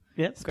go.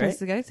 Yep, It's the place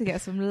to go to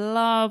get some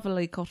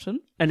lovely cotton.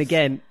 And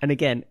again,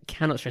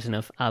 cannot stress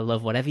enough. I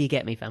love whatever you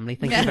get me, family.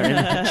 Thank you very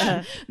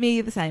much.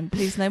 Me the same.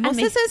 Please no more And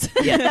me. scissors.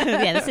 Yeah,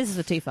 the scissors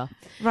are too far.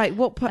 Right.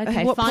 What?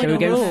 Okay, what final So we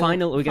go rule.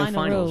 final. We go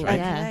Final finals, rule, right?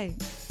 yeah. Okay.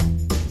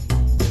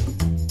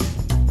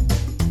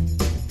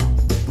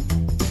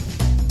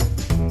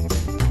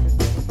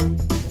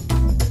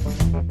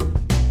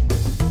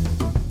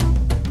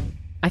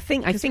 I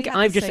think Because we had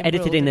I've the just same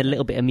edited rule, in a didn't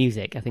little bit of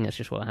music. I think that's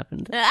just what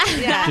happened. Yeah,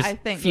 Just I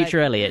think. future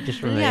like, Elliot. Just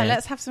from yeah,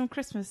 let's have some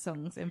Christmas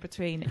songs in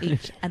between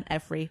each and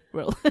every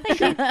rule.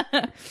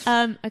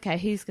 Okay,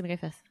 who's going to go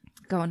first?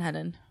 Go on,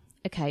 Helen.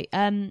 Okay,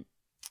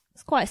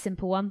 it's quite a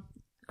simple one.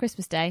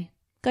 Christmas Day,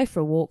 go for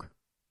a walk.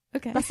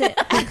 Okay. That's it.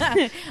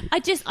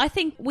 I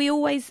think we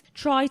always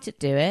try to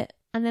do it,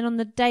 and then on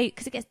the day,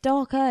 because it gets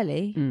dark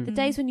early, the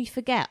days when you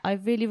forget, I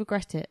really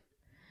regret it.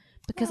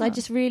 Because I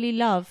just really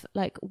love,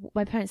 like,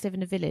 my parents live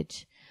in a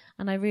village,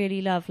 and I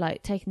really love,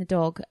 like, taking the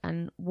dog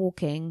and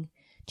walking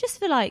just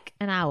for, like,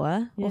 an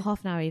hour or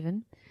half an hour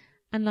even,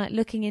 and, like,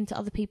 looking into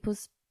other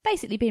people's,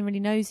 basically being really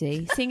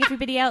nosy, seeing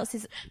everybody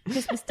else's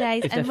Christmas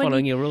days. if they're And when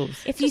following your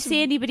rules. if you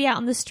see anybody out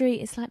on the street,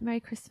 it's like, Merry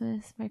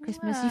Christmas, Merry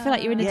Christmas. You feel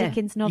like you're in a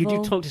Dickens novel.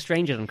 You do talk to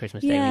strangers on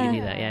Christmas Day when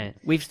you do that. Yeah. Yeah,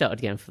 we've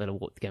started going for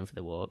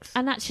the walks.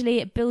 And actually,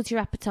 it builds your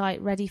appetite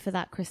ready for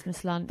that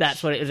Christmas lunch.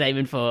 That's what it was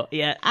aiming for.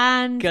 Yeah,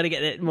 And got to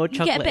get it more you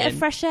chocolate get a bit in. of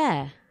fresh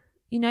air.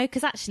 You know,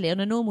 because actually on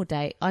a normal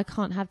day, I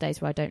can't have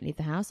days where I don't leave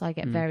the house. I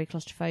get very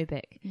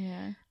claustrophobic.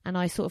 Yeah. And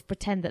I sort of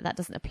pretend that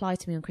doesn't apply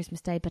to me on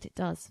Christmas Day, but it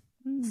does.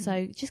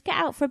 So just get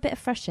out for a bit of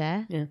fresh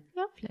air. Yeah.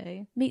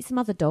 Lovely. Meet some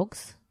other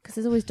dogs, because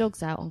there's always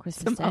dogs out on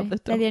Christmas Some Day. other They're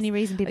the dogs. only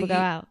reason people go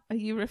out. Are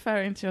you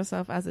referring to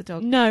yourself as a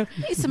dog? No.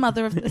 Some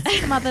other local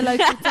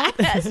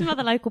dogs. Some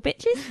other local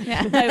bitches.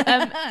 Yeah. No,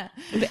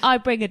 but I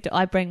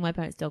bring my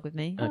parents' dog with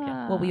me.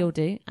 Okay. What we all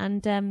do.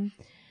 And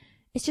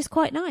it's just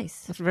quite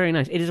nice. That's very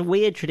nice. It is a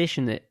weird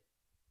tradition that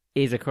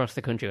is across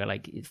the country where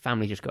like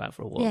family just go out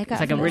for a walk. Yeah, go it's out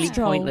like for a a really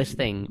stroll. pointless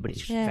thing, but it's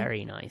just Yeah.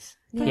 very nice.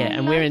 Yeah. Yeah,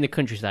 and we're in the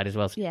countryside as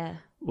well. So Yeah.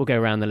 we'll go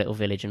around the little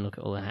village and look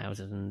at all the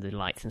houses and the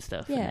lights and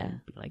stuff. Yeah. And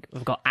then be like,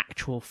 we've got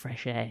actual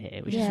fresh air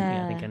here, which is something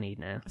I think I need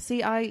now.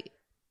 See,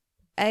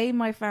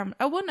 my family.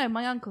 Oh, well, no,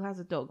 my uncle has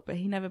a dog, but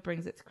he never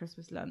brings it to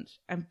Christmas lunch.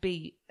 And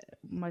B,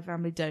 my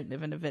family don't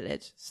live in a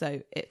village,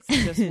 so it's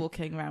just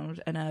walking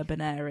around an urban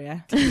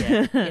area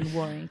in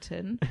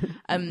Warrington.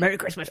 Merry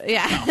Christmas.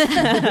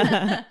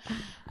 Yeah.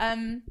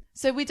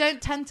 So we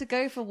don't tend to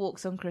go for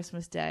walks on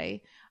Christmas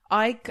Day.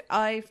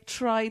 I've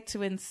tried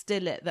to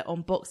instill it that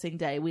on Boxing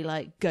Day we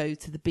like go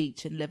to the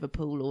beach in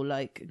Liverpool or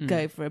like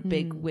go for a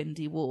big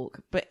windy walk,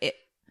 but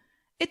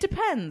it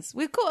depends.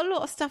 We've got a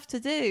lot of stuff to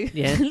do.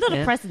 Yeah, a lot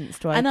of presents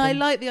to open. And I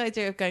like the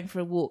idea of going for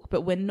a walk,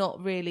 but we're not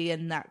really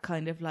in that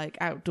kind of like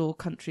outdoor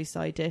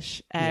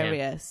countryside-ish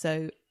area,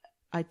 so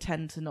I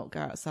tend to not go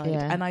outside.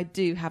 And I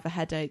do have a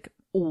headache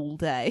all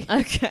day.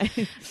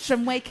 Okay.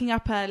 From waking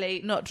up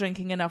early, not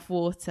drinking enough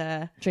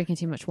water. Drinking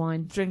too much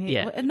wine.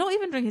 Not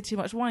even drinking too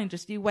much wine,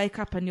 just you wake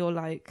up and you're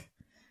like...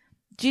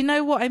 Do you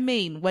know what I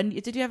mean?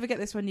 Did you ever get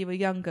this when you were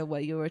younger,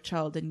 where you were a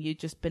child and you'd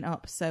just been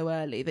up so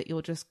early that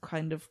you're just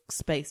kind of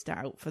spaced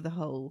out for the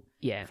whole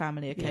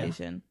family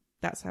occasion? Yeah.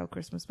 That's how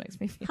Christmas makes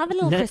me feel. Have a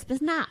little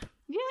Christmas nap.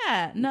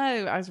 Yeah,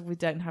 no, as we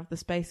don't have the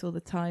space all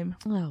the time.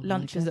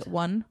 Lunch is at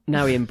 1.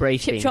 Now we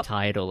embrace being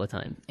tired all the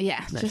time.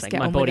 Yeah, just get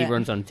my body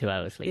runs on 2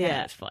 hours sleep. Yeah,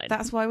 that's fine.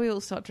 That's why we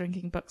all start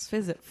drinking Bucks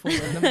Fizz at 4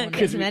 in the morning.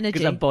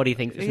 Because our body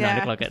thinks it's 9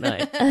 o'clock at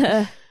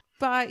night.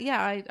 But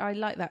I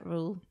like that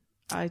rule.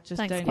 I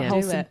just don't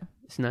do it.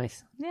 It's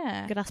nice.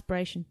 Yeah. Good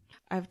aspiration.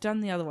 I've done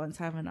the other ones,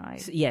 haven't I?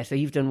 So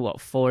you've done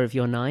what, 4 of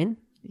your 9?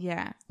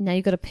 Yeah. Now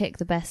you've got to pick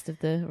the best of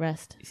the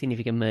rest. Seeing if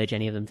you can merge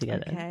any of them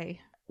together.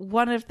 Okay.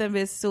 One of them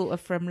is sort of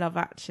from Love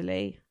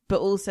Actually, but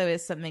also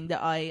is something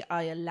that I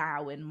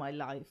allow in my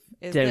life.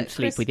 Don't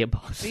sleep with your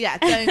boss. Yeah,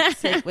 don't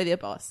sleep with your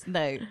boss.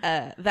 No,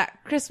 that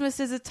Christmas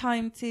is a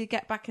time to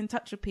get back in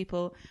touch with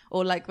people,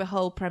 or like the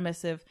whole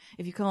premise of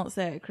if you can't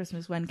say it at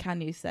Christmas, when can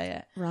you say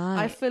it?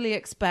 Right. I fully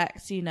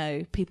expect,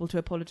 people to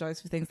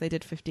apologise for things they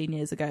did 15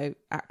 years ago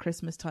at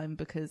Christmas time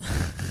because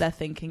they're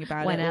thinking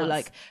about it, or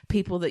like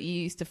people that you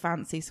used to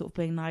fancy sort of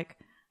being like,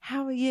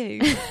 how are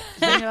you?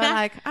 And you're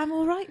like, I'm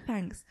all right,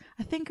 thanks.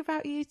 I think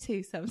about you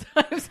too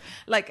sometimes.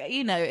 Like,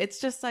 it's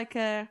just like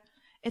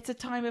it's a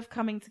time of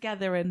coming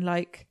together and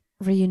like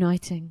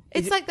reuniting.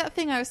 It's like that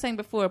thing I was saying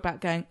before about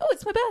going, oh,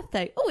 it's my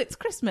birthday. Oh, it's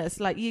Christmas.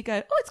 Like you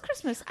go, oh, it's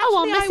Christmas. Actually,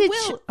 I'll message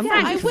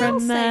I will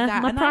say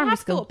that. My and I have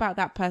thought about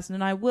that person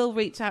and I will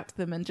reach out to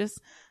them and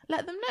just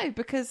let them know,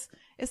 because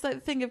it's like the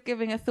thing of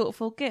giving a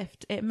thoughtful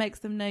gift. It makes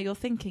them know you're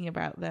thinking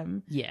about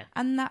them. Yeah.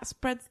 And that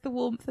spreads the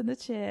warmth and the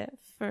cheer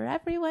for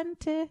everyone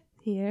to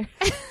hear.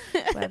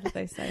 Whatever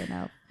they say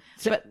now.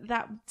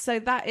 So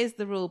that is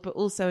the rule, but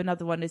also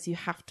another one is you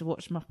have to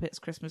watch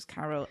Muppets Christmas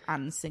Carol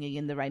and Singing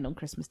in the Rain on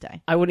Christmas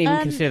Day. I wouldn't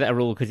even consider that a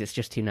rule because it's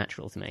just too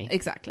natural to me.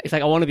 Exactly. It's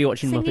like I want to be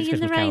watching Singing Muppets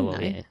Christmas Carol all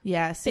year.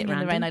 Yeah, Singing in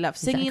the Rain I love.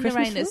 Singing in the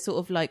Rain is sort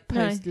of like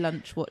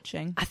post-lunch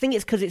watching. I think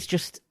it's because it's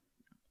just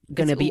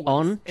going to be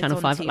on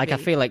Channel 5. TV. Like I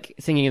feel like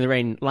Singing in the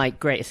Rain, like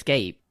Great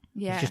Escape,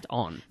 yeah, it's just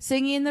on.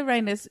 Singing in the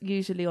Rain is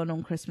usually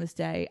on Christmas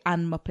Day,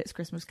 and Muppets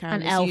Christmas Carol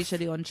and is Elf.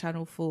 usually on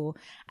Channel 4.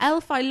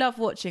 Elf I love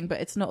watching,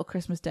 but it's not a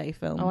Christmas Day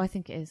film. Oh, I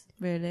think it is.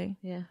 Really?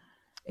 Yeah.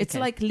 It's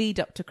like lead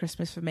up to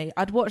Christmas for me.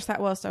 I'd watch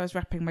that whilst I was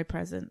wrapping my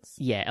presents.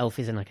 Yeah, Elf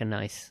isn't like a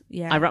nice...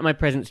 Yeah. I wrap my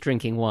presents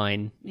drinking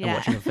wine and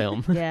watching a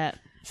film. Yeah.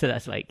 So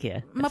that's like, yeah.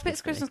 That's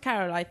Muppets Christmas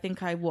Carol, I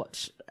think I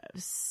watch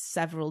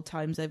several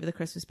times over the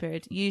Christmas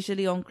period,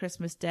 usually on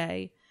Christmas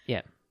Day.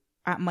 Yeah.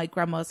 At my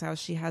grandma's house,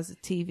 she has a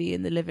TV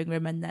in the living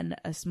room and then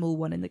a small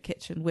one in the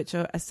kitchen, which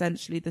are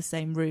essentially the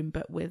same room,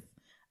 but with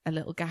a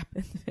little gap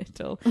in the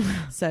middle.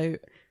 So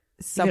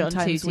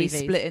sometimes we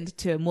split into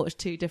two and watch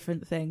two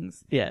different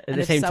things. Yeah, at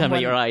the same time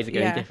that your eyes are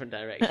going different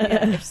directions.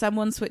 Yeah, if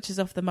someone switches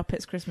off the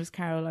Muppets Christmas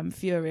Carol, I'm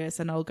furious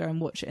and I'll go and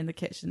watch it in the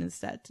kitchen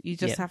instead. You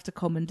just have to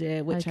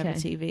commandeer whichever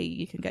TV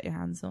you can get your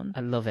hands on.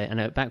 I love it. I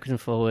know, backwards and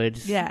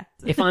forwards. Yeah.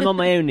 If I'm on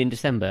my own in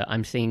December,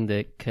 I'm singing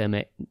the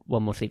Kermit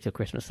One More Sleep Till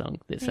Christmas song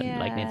that's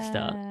like near the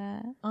start.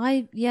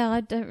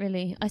 I don't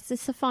really.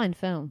 It's a fine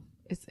film.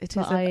 It is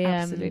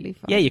absolutely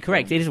fun. Yeah, you're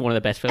correct. Film. It is one of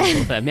the best films of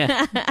all time.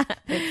 Yeah,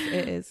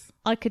 it is.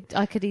 I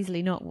could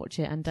easily not watch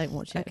it and don't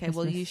watch it. Okay,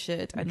 well you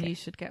should, and you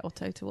should get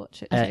Otto to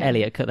watch it.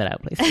 Elliot, cut that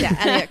out, please. Yeah,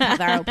 Elliot, cut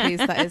that out, please.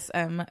 That is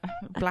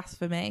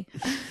blasphemy.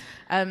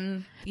 Yeah,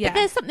 but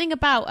there's something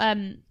about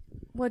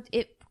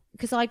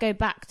because I go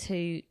back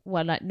to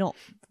not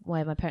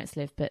where my parents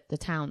live, but the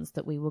towns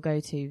that we will go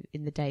to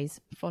in the days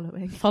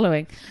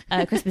following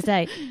Christmas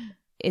Day.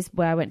 Is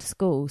where I went to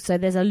school. So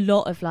there's a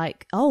lot of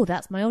like, oh,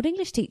 that's my old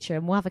English teacher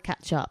and we'll have a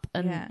catch up.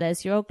 And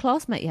there's your old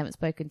classmate you haven't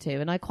spoken to.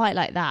 And I quite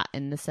like that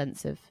in the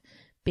sense of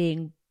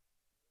being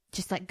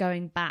just like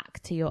going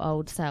back to your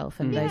old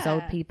self and those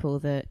old people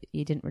that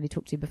you didn't really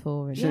talk to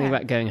before. And something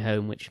about going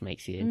home which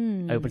makes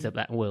you, opens up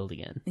that world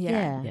again.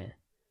 Yeah.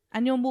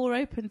 And you're more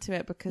open to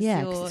it because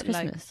you're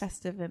like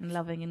festive and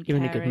loving and you're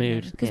in a good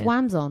mood. Because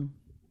Wham's on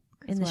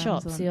in the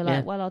shop. So you're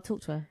like, well, I'll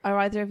talk to her. Are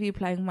either of you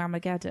playing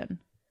Whamageddon?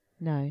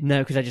 No,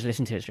 because I just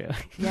listened to it straight away.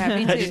 Yeah,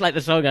 me too. I just like the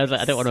song. I was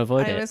like, I don't want to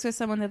avoid it. I was with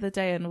someone the other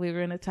day and we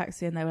were in a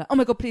taxi and they were like, oh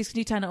my God, please, can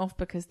you turn it off?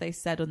 Because they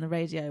said on the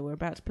radio, we're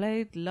about to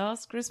play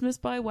Last Christmas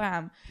by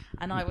Wham.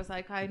 And I was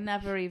like, I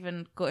never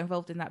even got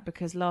involved in that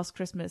because Last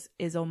Christmas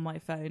is on my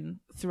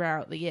phone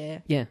throughout the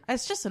year. Yeah.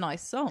 It's just a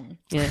nice song.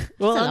 Yeah.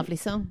 Well, it's a lovely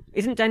song.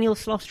 Isn't Daniel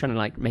Sloss trying to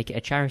like make it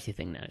a charity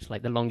thing now? It's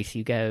like the longer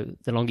you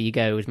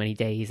go, as many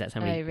days, that's how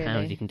many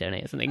pounds you can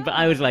donate or something. But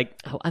I was like,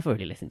 oh, I've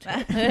already listened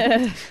to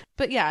it.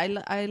 But yeah,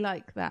 I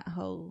like that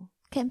whole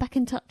getting back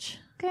in touch,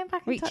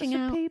 reaching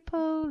out,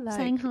 people, like,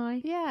 saying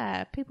hi.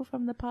 Yeah, people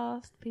from the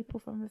past, people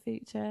from the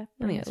future.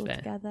 I think it all fair.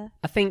 together.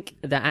 I think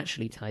that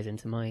actually ties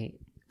into my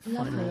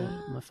final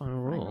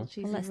rule.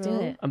 Well, let's do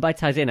it. And by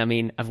ties in, I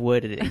mean I've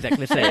worded it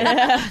exactly the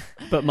same,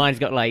 but mine's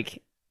got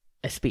like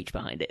a speech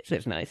behind it, so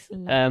it's nice.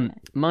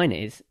 Mine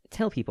is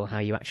tell people how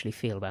you actually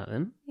feel about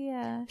them.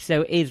 Yeah.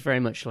 So it is very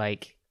much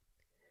like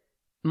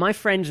my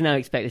friends now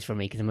expect this from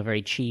me because I'm a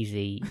very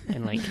cheesy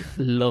and like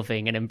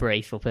loving and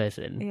embraceful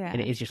person. Yeah. And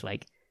it is just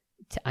like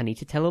I need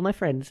to tell all my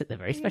friends that they're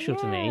very special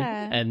to me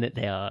and that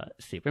they are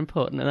super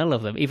important and I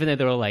love them, even though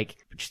they're all like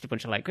just a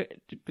bunch of like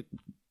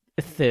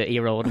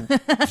 30-year-old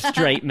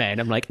straight men.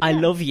 I'm like, I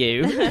love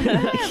you.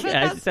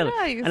 That's nice.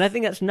 And I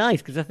think that's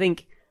nice because I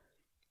think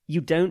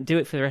you don't do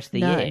it for the rest of the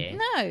year.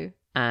 No.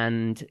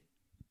 And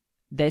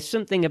there's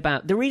something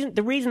about the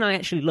reason I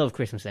actually love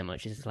Christmas so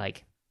much is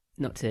like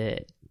not to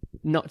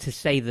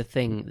say the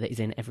thing that is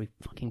in every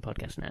fucking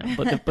podcast now,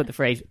 but the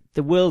phrase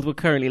the world we're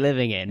currently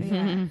living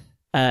in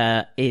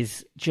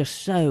is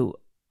just so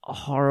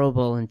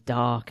horrible and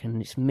dark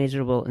and it's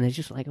miserable and there's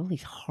just like all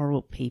these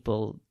horrible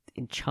people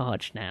in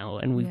charge now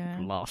and we've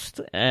lost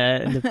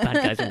and the bad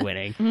guys are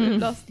winning.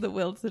 We've lost the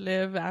will to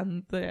live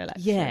and the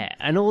election. Yeah,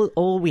 and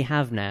all we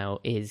have now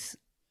is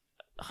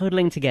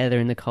huddling together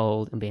in the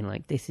cold and being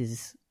like, this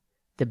is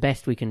the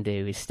best we can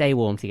do is stay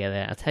warm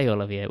together. I'll tell you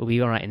all of you, we'll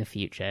be all right in the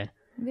future.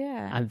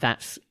 Yeah. And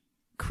that's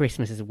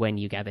Christmas is when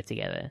you gather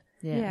together.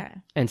 Yeah.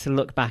 And to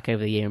look back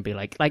over the year and be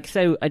like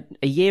so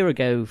a year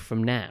ago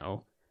from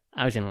now,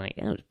 I was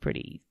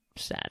pretty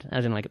sad. I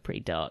was in like a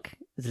pretty dark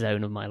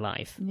zone of my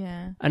life.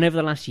 Yeah. And over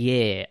the last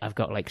year, I've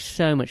got like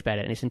so much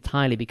better, and it's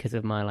entirely because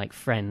of my like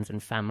friends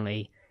and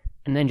family,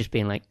 and then just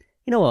being like,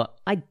 you know what,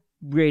 I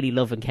really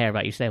love and care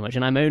about you so much,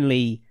 and I'm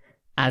only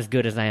as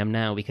good as I am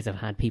now because I've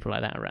had people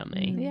like that around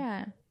me.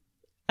 Yeah.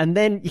 And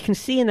then you can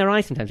see in their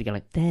eyes sometimes you go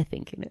like, they're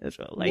thinking it as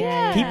well. Like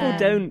people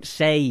don't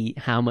say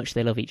how much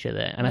they love each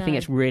other, and I think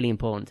it's really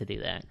important to do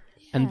that.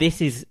 And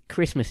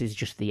Christmas is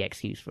just the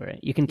excuse for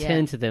it. You can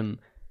turn to them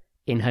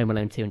in Home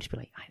Alone 2 and just be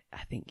like,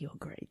 I think you're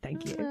great,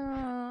 thank you.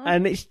 Aww.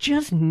 And it's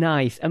just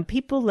nice. And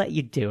people let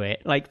you do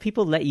it. Like,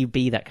 people let you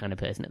be that kind of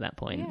person at that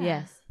point.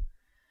 Yeah.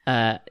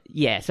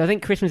 Yes. So I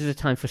think Christmas is a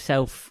time for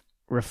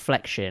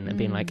self-reflection and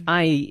being like,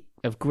 I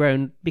have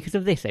grown because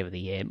of this over the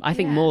year. I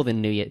think more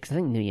than New Year, because I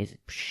think New Year's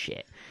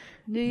shit.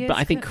 But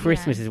I think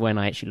Christmas is when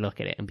I actually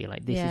look at it and be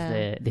like, this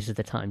is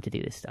the time to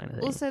do this kind of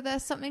thing. Also,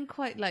 there's something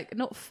quite like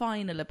not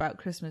final about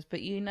Christmas,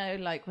 but you know,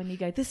 like when you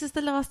go, this is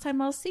the last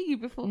time I'll see you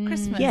before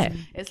Christmas. Yeah.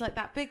 It's like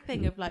that big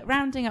thing of like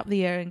rounding up the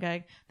year and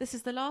going, this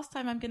is the last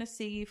time I'm going to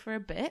see you for a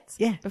bit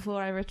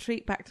before I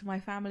retreat back to my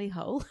family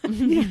hole.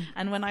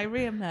 And when I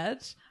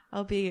re-emerge,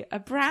 I'll be a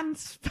brand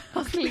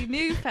sparkly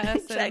new person.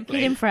 Exactly.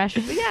 Feeling fresh.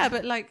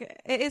 But like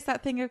it is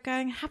that thing of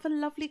going, have a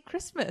lovely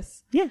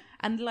Christmas. Yeah.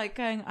 And like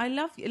going, I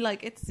love you.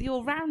 Like it's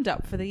your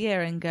roundup for the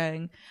year and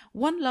going,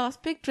 one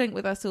last big drink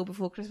with us all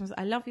before Christmas.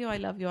 I love you, I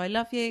love you, I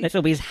love you. Let's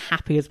all be as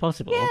happy as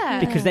possible. Yeah.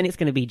 Because then it's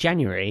going to be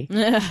January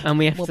and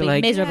we have to be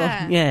like, miserable.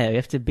 we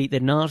have to beat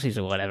the Nazis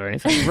or whatever. And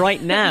it's like,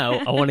 right now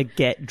I want to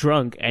get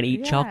drunk and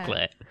eat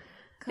chocolate.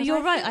 But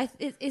you're right.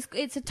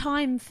 It's a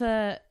time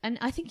for, and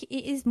I think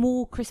it is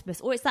more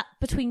Christmas, or it's that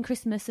between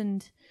Christmas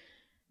and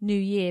New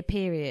Year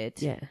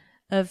period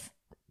of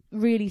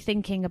really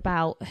thinking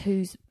about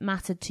who's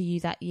mattered to you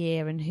that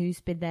year and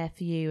who's been there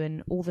for you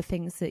and all the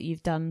things that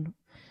you've done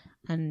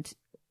and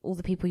all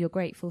the people you're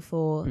grateful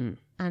for.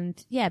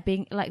 And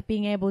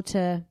being able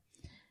to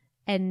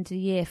end the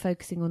year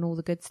focusing on all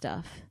the good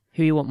stuff.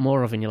 Who you want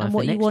more of in your life And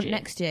what next you want year.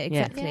 next year,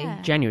 exactly.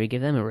 Yeah. January,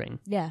 give them a ring.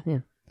 Yeah.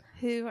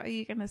 Who are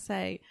you going to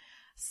say,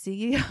 see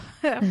you,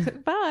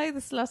 bye,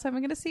 this is the last time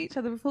we're going to see each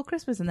other before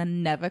Christmas, and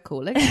then never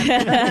call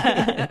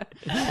again.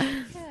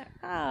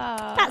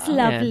 That's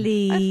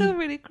lovely. I feel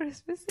really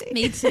Christmassy.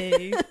 Me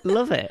too.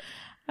 Love it.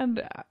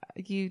 And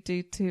you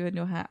do too in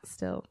your hat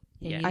still.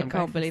 Yeah, I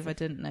can't believe I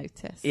didn't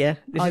notice. Yeah,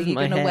 this Are isn't you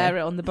my going to hair. wear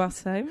it on the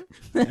bus home?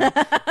 No,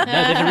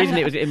 there's a reason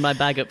it was in my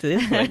bag up to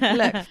this point.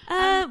 Look,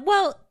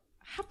 Well,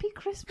 happy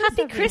Christmas,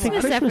 happy everyone.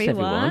 Christmas, Christmas,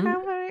 everyone. everyone.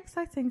 How very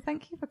exciting.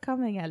 Thank you for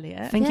coming,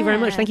 Elliot. Thank you very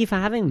much. Yeah. Thank you for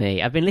having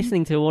me. I've been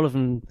listening to all of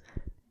them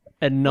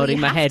and nodding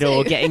you my have head to.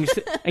 or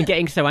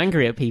getting so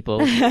angry at people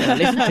when I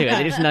listen to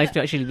it. It's nice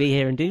to actually be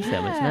here and do so.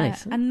 It's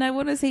nice. And no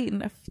one has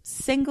eaten a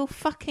single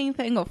fucking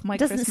thing off my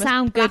Doesn't Christmas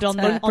sound good on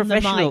platter. the on the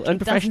mic. It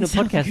Unprofessional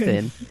doesn't sound good.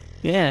 podcasting.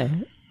 Yeah.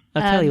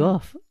 I'll tell you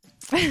off.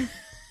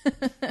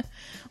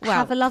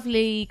 Have a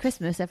lovely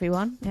Christmas,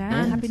 everyone.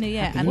 Yeah, And Happy New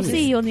Year. Happy And New We'll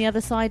Year. see you on the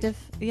other side of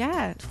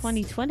Yeah.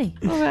 2020.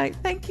 All right.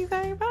 Thank you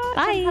very much.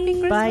 Bye. And Happy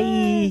Christmas.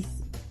 Bye.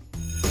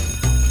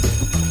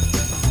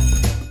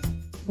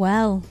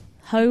 Well,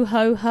 ho,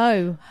 ho,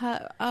 ho.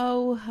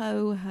 Ho,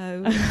 ho,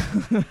 ho.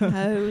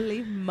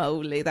 Holy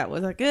moly. That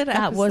was a good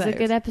episode. That was a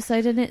good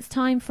episode, and it's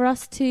time for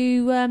us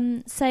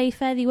to say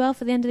fairly well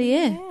for the end of the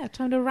year. Yeah,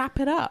 time to wrap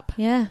it up.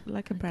 Yeah.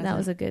 Like a present. That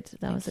was a good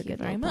Thank you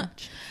very little-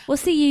 much. We'll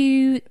see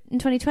you in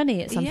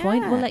 2020 at some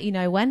point. Yeah. We'll let you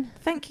know when.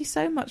 Thank you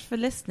so much for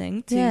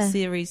listening to Yeah.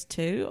 Series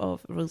 2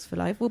 of Rules for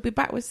Life. We'll be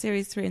back with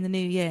Series 3 in the new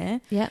year.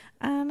 Yeah.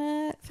 And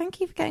thank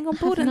you for getting on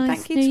board, Have a and nice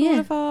thank you New to all Year.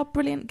 of our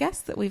brilliant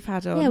guests that we've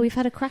had on. Yeah, we've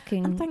had a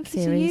cracking and thank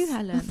you series. to you,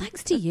 Helen. Oh,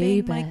 thanks to for you,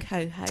 being my Beth.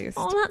 co-host.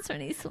 Oh, that's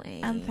really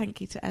sweet. And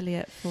thank you to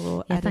Elliot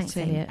for thanks,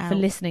 editing Elliot, out, for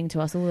listening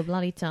to us all the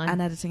bloody time.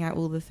 and editing out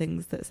all the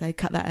things that say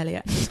 "cut that,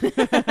 Elliot."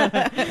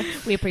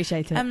 We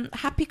appreciate it.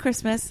 Happy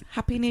Christmas,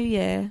 Happy New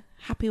Year,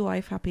 happy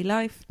wife, happy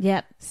life.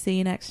 Yep. See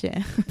you next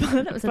year.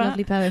 That was a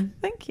lovely poem.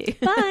 Thank you.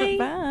 Bye.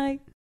 Bye.